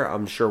there.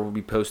 I'm sure we'll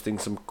be posting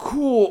some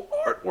cool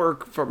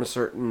artwork from a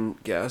certain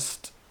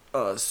guest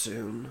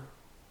soon.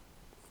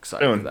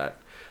 Excited for that.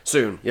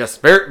 Soon, yes,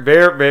 very,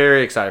 very,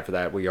 very excited for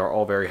that. We are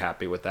all very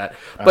happy with that.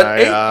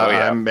 But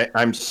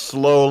I'm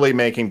slowly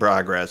making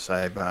progress.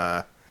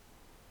 I'll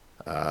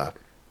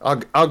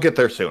get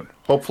there soon.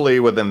 Hopefully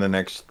within the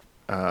next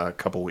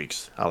couple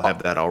weeks, I'll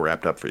have that all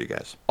wrapped up for you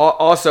guys.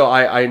 Also,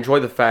 I enjoy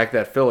the fact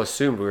that Phil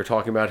assumed we were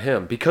talking about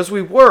him, because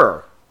we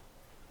were.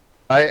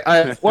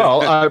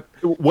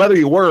 Whether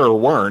you were or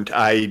weren't,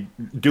 I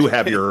do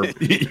have your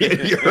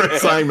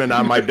assignment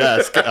on my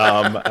desk.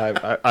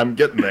 I'm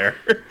getting there.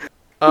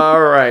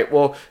 All right.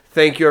 Well,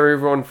 thank you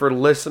everyone for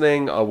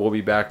listening. We'll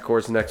be back, of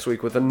course, next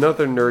week with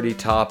another nerdy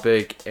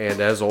topic. And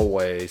as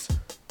always,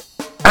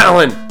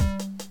 Alan.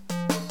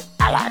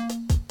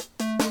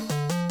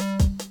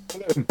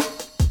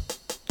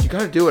 You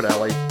gotta do it,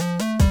 Ellie.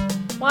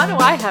 Why do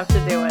I have to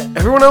do it?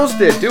 Everyone else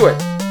did. Do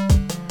it.